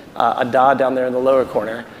holding. Ada down there in the lower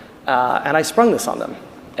corner. And I sprung this on them.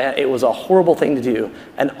 It was a horrible thing to do.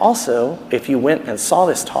 And also, if you went and saw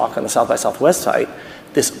this talk on the South by Southwest site,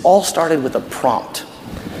 this all started with a prompt.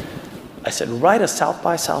 I said, write a South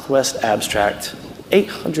by Southwest abstract,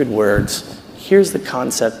 800 words. Here's the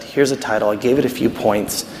concept, here's a title. I gave it a few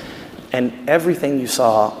points. And everything you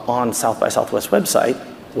saw on South by Southwest website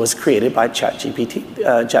was created by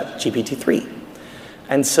GPT-3.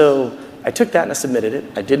 And so I took that and I submitted it.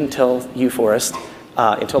 I didn't tell you, Forrest,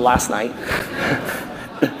 until last night.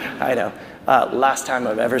 I know, last time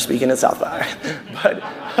I'm ever speaking at South by.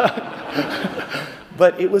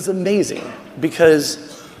 But it was amazing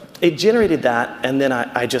because it generated that, and then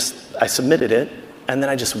I submitted it, and then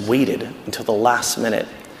I just waited until the last minute.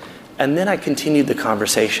 And then I continued the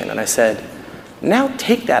conversation, and I said, now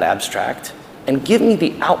take that abstract and give me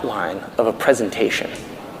the outline of a presentation.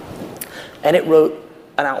 And it wrote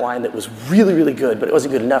an outline that was really, really good, but it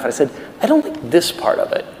wasn't good enough. And I said, I don't like this part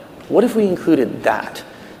of it. What if we included that?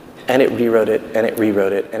 And it rewrote it, and it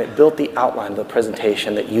rewrote it, and it built the outline of the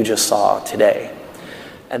presentation that you just saw today.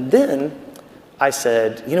 And then I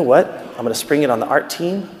said, you know what? I'm going to spring it on the art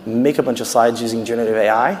team, make a bunch of slides using generative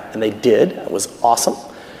AI, and they did. It was awesome.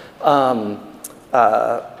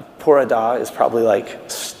 Poor Ada is probably like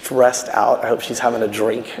stressed out. I hope she's having a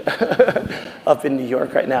drink up in New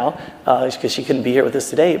York right now because she couldn't be here with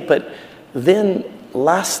us today. But then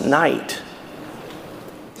last night,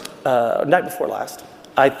 night before last,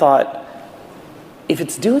 I thought, if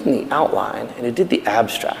it's doing the outline and it did the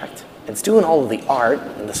abstract, and it's doing all of the art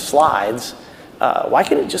and the slides, why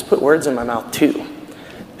can't it just put words in my mouth too?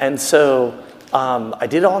 And so I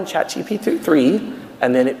did it all in ChatGPT 3.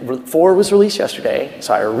 And then 4 was released yesterday,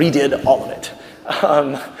 so I redid all of it.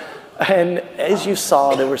 And as you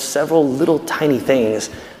saw, there were several little tiny things.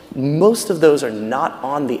 Most of those are not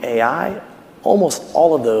on the AI. Almost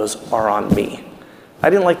all of those are on me. I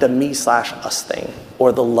didn't like the me/us thing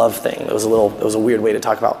or the love thing. It was a weird way to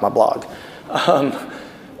talk about my blog.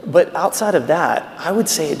 But outside of that, I would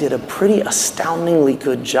say it did a pretty astoundingly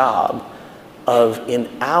good job of, in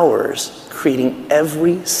hours, creating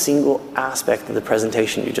every single aspect of the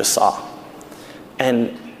presentation you just saw.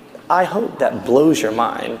 And I hope that blows your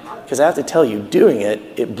mind, because I have to tell you, doing it,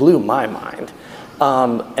 it blew my mind.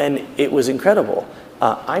 And it was incredible.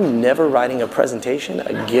 I'm never writing a presentation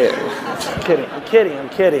again. I'm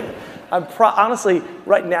kidding. Honestly,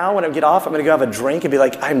 right now when I get off, I'm gonna go have a drink and be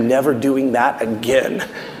like, I'm never doing that again.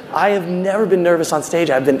 I have never been nervous on stage.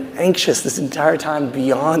 I've been anxious this entire time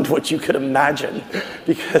beyond what you could imagine,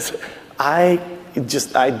 because I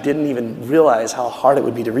didn't even realize how hard it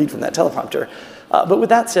would be to read from that teleprompter. But with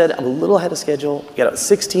that said, I'm a little ahead of schedule. We got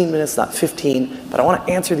 16 minutes, not 15, but I want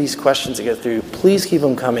to answer these questions to go through. Please keep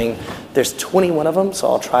them coming. There's 21 of them, so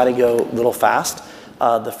I'll try to go a little fast.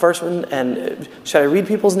 The first one, and should I read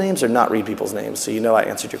people's names or not read people's names so you know I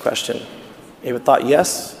answered your question? You thought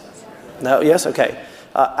yes? No? Yes? Okay.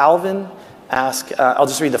 Alvin asked, I'll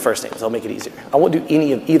just read the first names. I'll make it easier. I won't do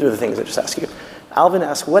either of the things I just asked you. Alvin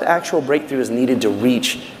asked, what actual breakthrough is needed to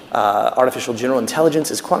reach artificial general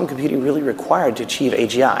intelligence? Is quantum computing really required to achieve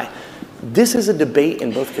AGI? This is a debate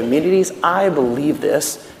in both communities. I believe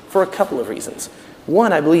this for a couple of reasons.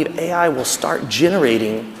 One, I believe AI will start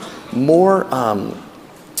generating more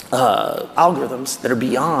algorithms that are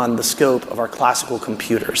beyond the scope of our classical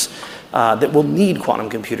computers, that will need quantum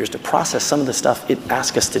computers to process some of the stuff it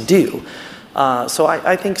asks us to do. So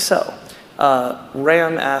I think so.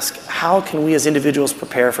 Ram asked, how can we as individuals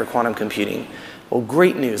prepare for quantum computing? Well,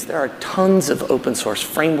 great news. There are tons of open source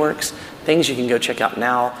frameworks, things you can go check out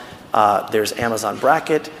now. There's Amazon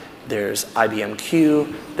Bracket, there's IBM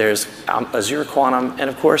Q, there's Azure Quantum, and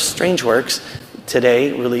of course, StrangeWorks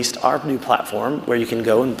today released our new platform where you can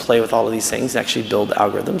go and play with all of these things and actually build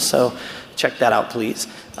algorithms. So check that out, please.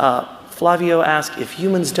 Flavio asked, if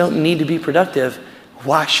humans don't need to be productive,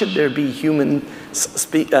 why should there be human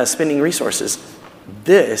spending resources?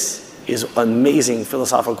 This is an amazing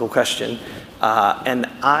philosophical question. And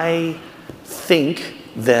I think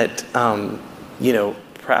that,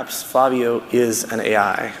 perhaps Fabio is an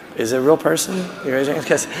AI. Is it a real person? You're raising it?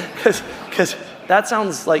 Because that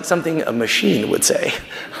sounds like something a machine would say.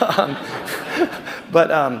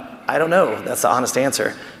 But I don't know. That's the honest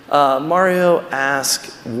answer. Mario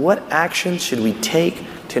asks, what action should we take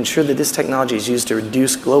to ensure that this technology is used to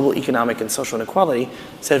reduce global economic and social inequality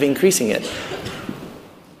instead of increasing it?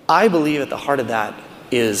 I believe at the heart of that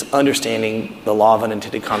is understanding the law of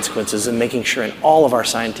unintended consequences and making sure in all of our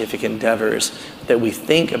scientific endeavors that we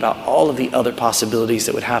think about all of the other possibilities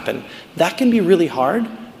that would happen. That can be really hard,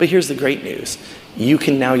 but here's the great news. You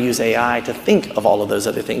can now use AI to think of all of those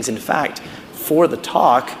other things. In fact, for the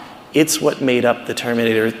talk, it's what made up the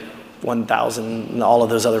Terminator 1000 and all of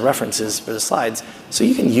those other references for the slides. So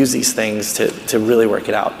you can use these things to really work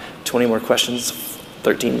it out. 20 more questions,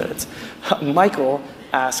 13 minutes. Michael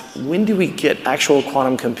asks, when do we get an actual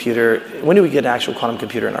quantum computer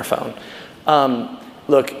in our phone?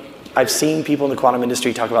 Look, I've seen people in the quantum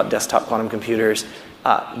industry talk about desktop quantum computers.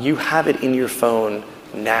 You have it in your phone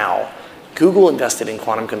now. Google invested in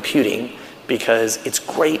quantum computing because it's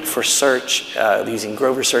great for search, using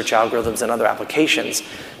Grover search algorithms and other applications.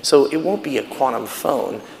 So it won't be a quantum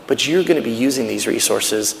phone, but you're going to be using these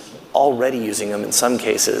resources, already using them in some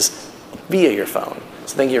cases, via your phone.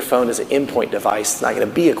 So think of your phone as an endpoint device. It's not going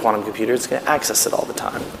to be a quantum computer. It's going to access it all the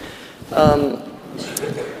time.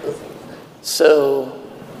 So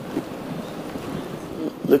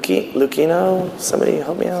Lucino, somebody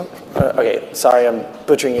help me out? Okay, sorry, I'm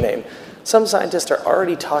butchering your name. Some scientists are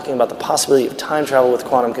already talking about the possibility of time travel with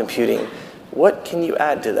quantum computing. What can you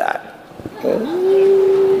add to that?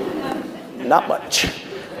 Not much.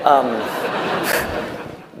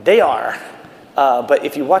 They are. But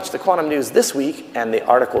if you watch the quantum news this week, and the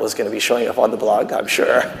article is going to be showing up on the blog, I'm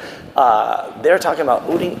sure, they're talking about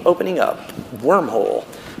opening up wormhole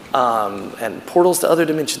and portals to other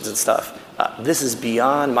dimensions and stuff. This is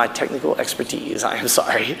beyond my technical expertise, I am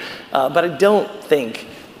sorry. But I don't think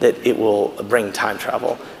that it will bring time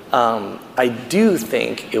travel. I do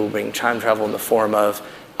think it will bring time travel in the form of,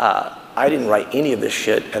 I didn't write any of this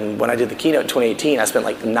shit, and when I did the keynote in 2018, I spent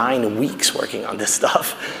like 9 weeks working on this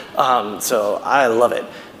stuff. So I love it.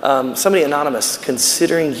 Somebody anonymous,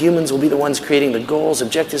 considering humans will be the ones creating the goals,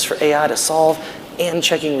 objectives for AI to solve and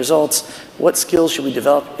checking results, what skills should we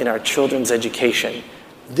develop in our children's education?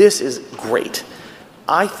 This is great.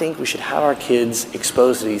 I think we should have our kids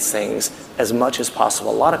exposed to these things as much as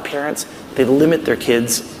possible. A lot of parents, they limit their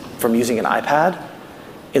kids from using an iPad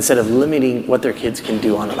instead of limiting what their kids can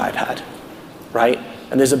do on an iPad, right?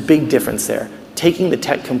 And there's a big difference there. Taking the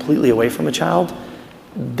tech completely away from a child,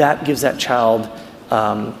 that gives that child,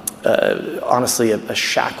 honestly, a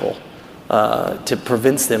shackle to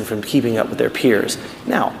prevents them from keeping up with their peers.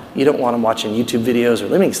 Now, you don't want them watching YouTube videos or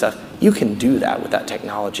limiting stuff. You can do that with that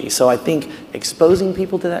technology. So I think exposing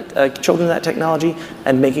people to that, children to that technology,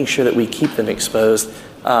 and making sure that we keep them exposed,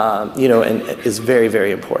 and is very,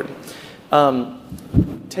 very important.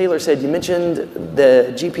 Taylor said, you mentioned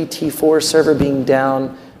the GPT-4 server being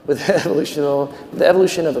down with the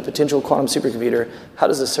evolution of a potential quantum supercomputer. How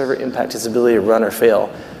does the server impact its ability to run or fail?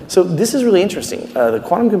 So this is really interesting. The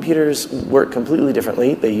quantum computers work completely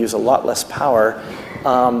differently. They use a lot less power,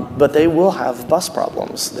 but they will have bus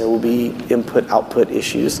problems. There will be input-output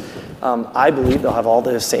issues. I believe they'll have all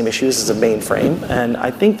the same issues as a mainframe, and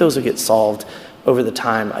I think those will get solved over the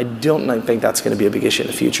time. I don't think that's going to be a big issue in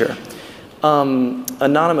the future.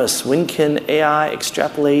 Anonymous, when can AI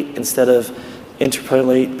extrapolate instead of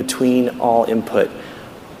interpolate between all input?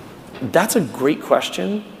 That's a great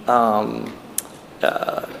question.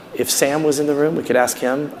 If Sam was in the room, we could ask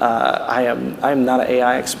him. I am not an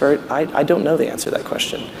AI expert. I don't know the answer to that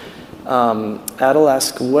question. Adel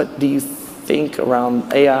asks, what do you think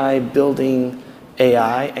around AI building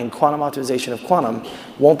AI and quantum optimization of quantum?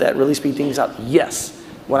 Won't that really speed things up? Yes.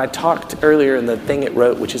 When I talked earlier in the thing it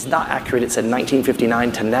wrote, which is not accurate, it said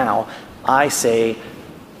 1959 to now, I say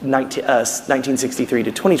 1963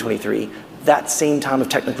 to 2023, that same time of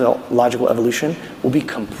technological evolution will be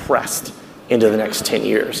compressed into the next 10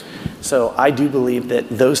 years. So I do believe that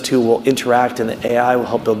those two will interact, and that AI will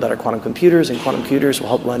help build better quantum computers, and quantum computers will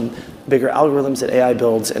help run bigger algorithms that AI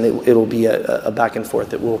builds, and it'll be a back and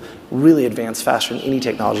forth that will really advance faster than any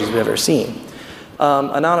technologies we've ever seen.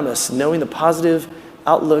 Anonymous, knowing the positive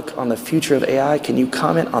outlook on the future of AI? Can you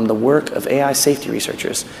comment on the work of AI safety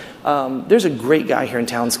researchers? There's a great guy here in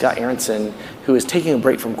town, Scott Aronson, who is taking a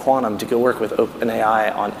break from Quantum to go work with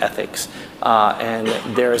OpenAI on ethics. And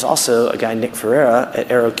there is also a guy, Nick Ferreira, at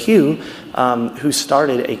AeroQ, who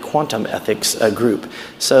started a quantum ethics group.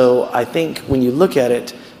 So I think when you look at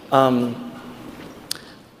it,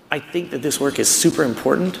 I think that this work is super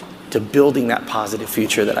important to building that positive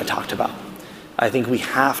future that I talked about. I think we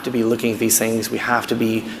have to be looking at these things. We have to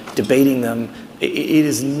be debating them. It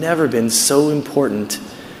has never been so important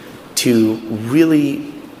to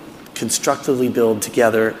really constructively build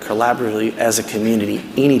together, collaboratively as a community,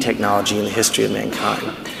 any technology in the history of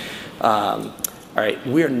mankind. All right,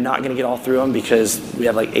 we are not going to get all through them because we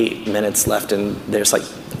have like 8 minutes left and there's like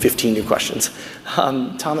 15 new questions.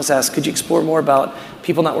 Thomas asks, could you explore more about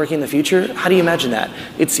people not working in the future? How do you imagine that?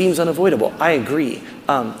 It seems unavoidable. I agree.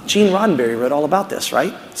 Gene Roddenberry wrote all about this,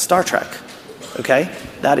 right? Star Trek, okay?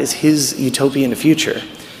 That is his utopia in the future.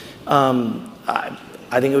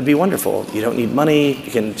 I think it would be wonderful. You don't need money.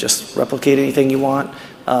 You can just replicate anything you want.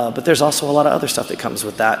 But there's also a lot of other stuff that comes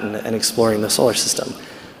with that and exploring the solar system.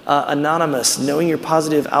 Anonymous, knowing your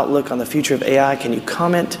positive outlook on the future of AI, can you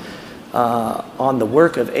comment on the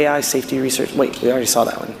work of AI safety research? Wait, we already saw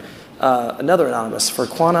that one. Another Anonymous, for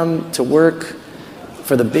quantum to work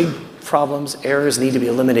for the big problems, errors need to be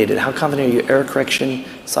eliminated. How confident are you error correction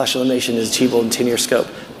 / elimination is achievable in 10-year scope?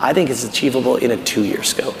 I think it's achievable in a 2-year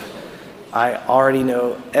scope. I already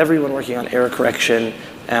know everyone working on error correction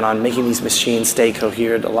and on making these machines stay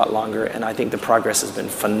coherent a lot longer, and I think the progress has been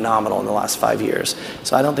phenomenal in the last 5 years.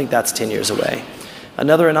 So I don't think that's 10 years away.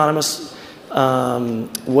 Another Anonymous,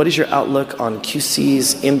 what is your outlook on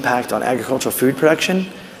QC's impact on agricultural food production?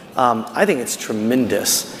 I think it's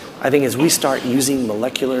tremendous. I think as we start using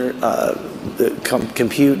molecular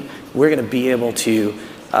compute, we're going to be able to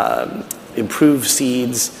improve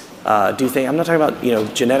seeds, do things. I'm not talking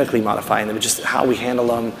about genetically modifying them, but just how we handle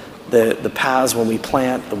them, the paths when we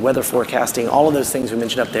plant, the weather forecasting, all of those things we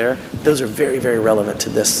mentioned up there. Those are very, very relevant to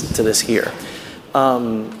this here.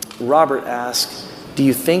 Robert asks, do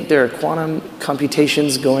you think there are quantum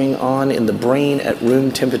computations going on in the brain at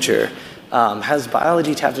room temperature? Has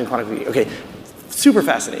biology tapped into quantum computing? Okay, super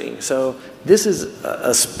fascinating. So this is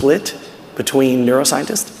a split between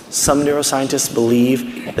neuroscientists. Some neuroscientists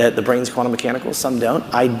believe that the brain's quantum mechanical, some don't.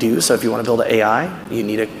 I do, so if you want to build an AI, you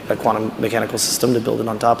need a quantum mechanical system to build it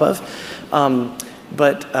on top of.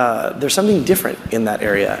 But there's something different in that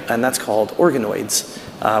area, and that's called organoids,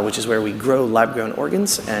 which is where we grow lab-grown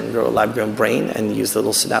organs and grow a lab-grown brain and use the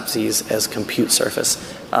little synapses as compute surface.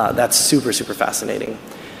 That's super, super fascinating.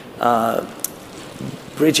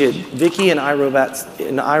 Bridget, Vicky and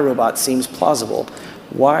iRobot seems plausible.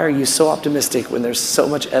 Why are you so optimistic when there's so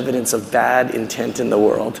much evidence of bad intent in the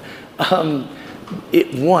world?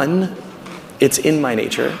 One, it's in my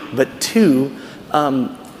nature, but two,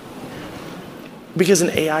 because an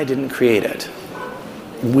AI didn't create it.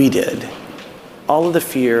 We did. All of the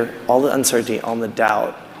fear, all the uncertainty, all the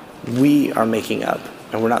doubt, we are making up.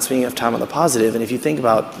 And we're not spending enough time on the positive. And if you think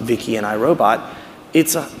about Vicky and iRobot,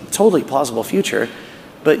 it's a totally plausible future.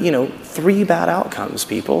 But 3 bad outcomes,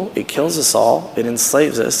 people. It kills us all, it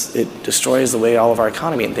enslaves us, it destroys the way all of our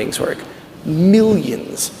economy and things work.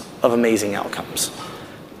 Millions of amazing outcomes.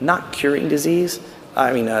 Not curing disease,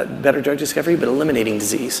 better drug discovery, but eliminating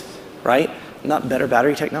disease, right? Not better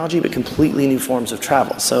battery technology, but completely new forms of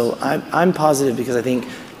travel. So I'm positive because I think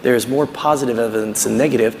there's more positive evidence than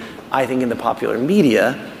negative. I think in the popular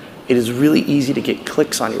media, it is really easy to get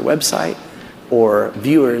clicks on your website or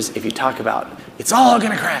viewers if you talk about it's all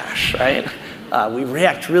going to crash, right? We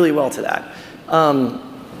react really well to that.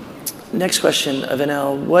 Next question,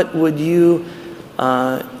 Avinel, what would you,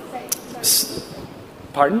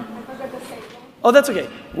 pardon? Oh, that's okay.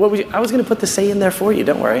 I was going to put the say in there for you,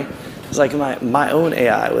 don't worry. It's like my own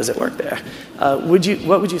AI was at work there.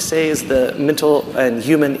 What would you say is the mental and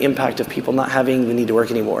human impact of people not having the need to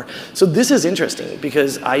work anymore? So this is interesting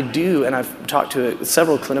because I do, and I've talked to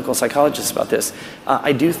several clinical psychologists about this,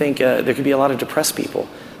 I do think there could be a lot of depressed people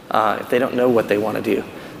if they don't know what they want to do.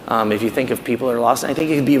 If you think of people that are lost, I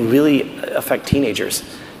think it could be really affect teenagers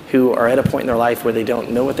who are at a point in their life where they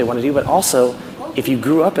don't know what they want to do, but also if you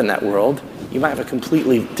grew up in that world, you might have a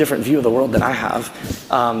completely different view of the world than I have.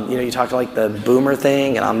 You talk like the boomer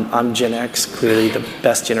thing, and I'm Gen X, clearly the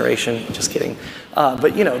best generation. Just kidding.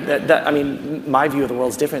 But my view of the world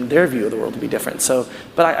is different. Their view of the world will be different. So,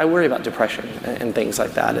 but I worry about depression and things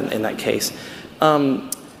like that in that case.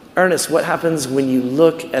 Ernest, what happens when you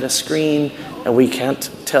look at a screen and we can't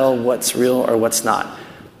tell what's real or what's not?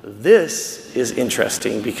 This is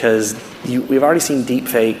interesting because we've already seen deep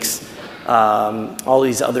fakes. all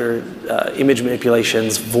these other image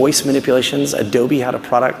manipulations, voice manipulations. Adobe had a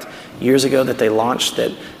product years ago that they launched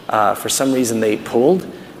that for some reason they pulled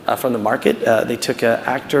from the market. They took an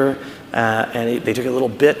actor and they took a little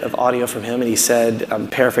bit of audio from him, and he said, I'm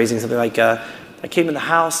paraphrasing something like, I came in the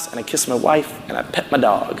house and I kissed my wife and I pet my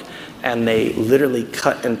dog. And they literally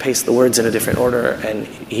cut and paste the words in a different order, and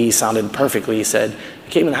he sounded perfectly. He said, I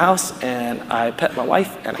came in the house and I pet my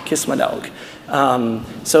wife and I kissed my dog.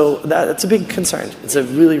 So that's a big concern. It's a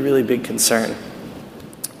really, really big concern.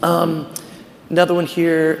 Another one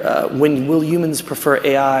here, when will humans prefer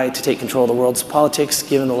AI to take control of the world's politics,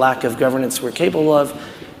 given the lack of governance we're capable of?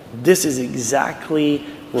 This is exactly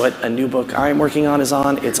what a new book I'm working on is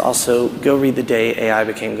on. It's also Go Read the Day AI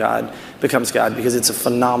Becomes God, because it's a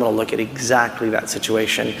phenomenal look at exactly that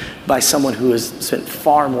situation by someone who has spent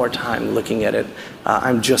far more time looking at it.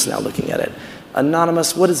 I'm just now looking at it.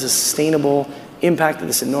 Anonymous, what is the sustainable impact of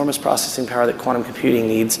this enormous processing power that quantum computing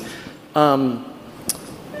needs?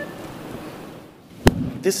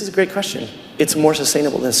 This is a great question. It's more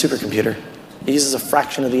sustainable than a supercomputer. It uses a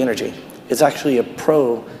fraction of the energy. It's actually a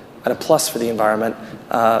pro and a plus for the environment,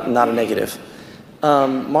 not a negative.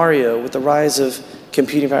 Mario, with the rise of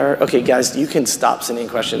computing power. Okay, guys, you can stop sending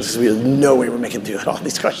questions because we have no way we're making do all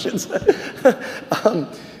these questions.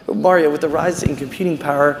 Mario, with the rise in computing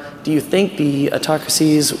power, do you think the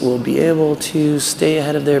autocracies will be able to stay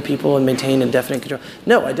ahead of their people and maintain indefinite control?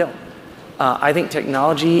 No, I don't. I think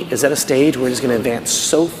technology is at a stage where it's going to advance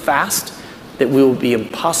so fast that it will be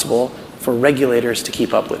impossible for regulators to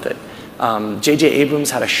keep up with it. J.J.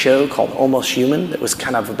 Abrams had a show called Almost Human that was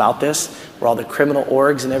kind of about this, where all the criminal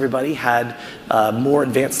orgs and everybody had more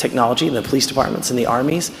advanced technology in the police departments and the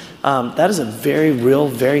armies. That is a very real,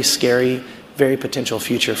 very scary, very potential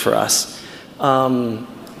future for us. How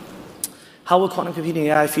will quantum computing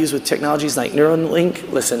AI fuse with technologies like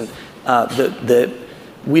Neuralink? Listen,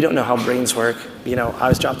 we don't know how brains work. You know, I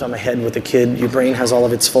was dropped on my head with a kid. Your brain has all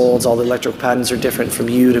of its folds. All the electrical patterns are different from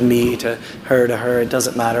you to me to her. It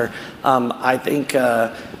doesn't matter. I think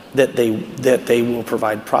that they will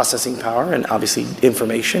provide processing power and obviously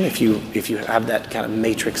information if you have that kind of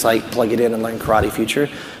matrix-like plug it in and learn karate future.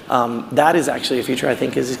 That is actually a future I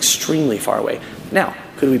think is extremely far away. Now,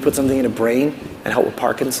 could we put something in a brain and help with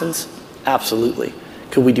Parkinson's? Absolutely.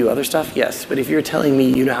 Could we do other stuff? Yes. But if you're telling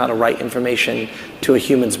me you know how to write information to a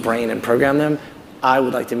human's brain and program them, I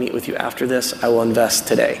would like to meet with you after this. I will invest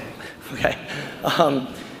today. Okay.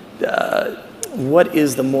 What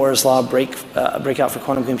is the Moore's Law breakout for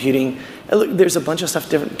quantum computing? Look, there's a bunch of stuff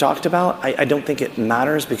talked about. I don't think it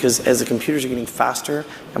matters because as the computers are getting faster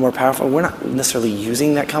and more powerful, we're not necessarily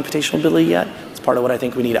using that computational ability yet. It's part of what I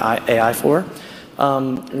think we need AI for.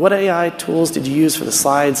 What AI tools did you use for the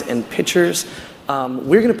slides and pictures?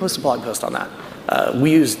 We're going to post a blog post on that.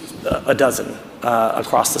 We used a dozen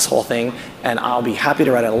across this whole thing, and I'll be happy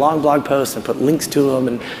to write a long blog post and put links to them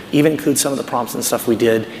and even include some of the prompts and stuff we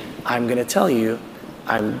did. I'm going to tell you,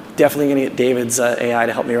 I'm definitely going to get David's AI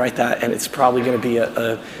to help me write that, and it's probably going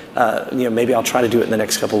to be maybe I'll try to do it in the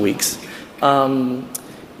next couple weeks. Can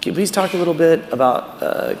you please talk a little bit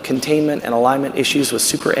about containment and alignment issues with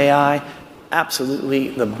super AI? Absolutely.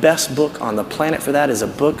 The best book on the planet for that is a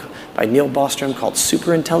book by Neil Bostrom called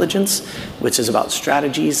Superintelligence, which is about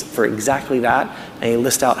strategies for exactly that. And he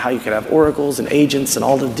lists out how you could have oracles and agents and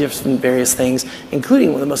all the different various things, including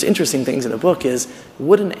one of the most interesting things in the book is,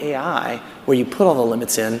 would an AI, where you put all the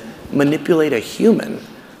limits in, manipulate a human,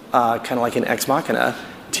 kind of like an ex machina,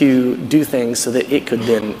 to do things so that it could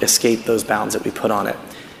then escape those bounds that we put on it.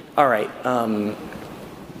 All right.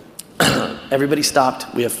 Everybody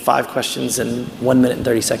stopped. We have 5 questions in 1 minute and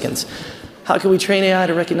 30 seconds. How can we train AI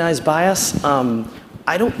to recognize bias?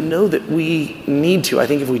 I don't know that we need to. I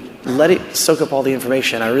think if we let it soak up all the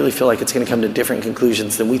information, I really feel like it's going to come to different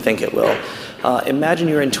conclusions than we think it will. Imagine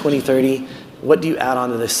you're in 2030. What do you add on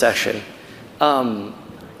to this session?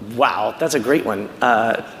 Wow, that's a great one.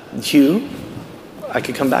 Hugh, I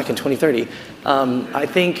could come back in 2030. I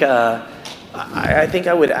think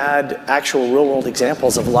I would add actual real-world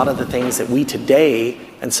examples of a lot of the things that we today,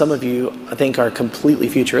 and some of you, I think, are completely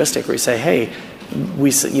futuristic, where you say, hey,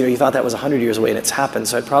 you thought that was 100 years away and it's happened.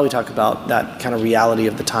 So I'd probably talk about that kind of reality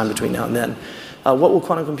of the time between now and then. What will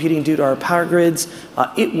quantum computing do to our power grids?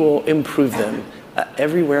 It will improve them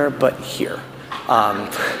everywhere but here.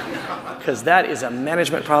 Because that is a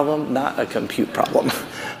management problem, not a compute problem.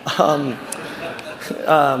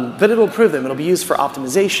 But it'll improve them. It'll be used for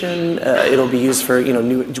optimization. It'll be used for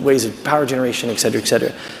new ways of power generation, et cetera, et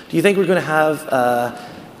cetera. Do you think we're going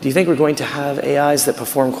to have AIs that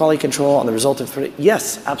perform quality control on the result of?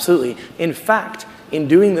 Yes, absolutely. In fact, in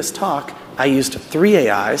doing this talk, I used 3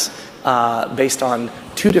 AIs based on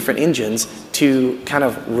 2 different engines to kind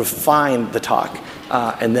of refine the talk.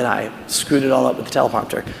 And then I screwed it all up with the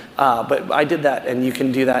teleprompter. But I did that, and you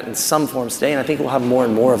can do that in some forms today, and I think we'll have more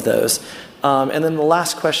and more of those. And then the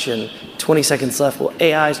last question, 20 seconds left, will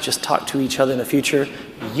AIs just talk to each other in the future?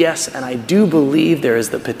 Yes, and I do believe there is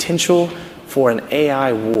the potential for an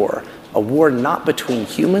AI war. A war not between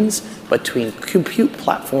humans, but between compute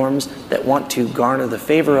platforms that want to garner the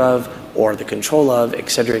favor of or the control of, et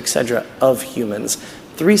cetera, of humans.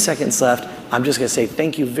 3 seconds left. I'm just going to say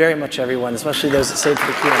thank you very much, everyone, especially those that stayed for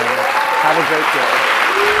the Q&A. Have a great day.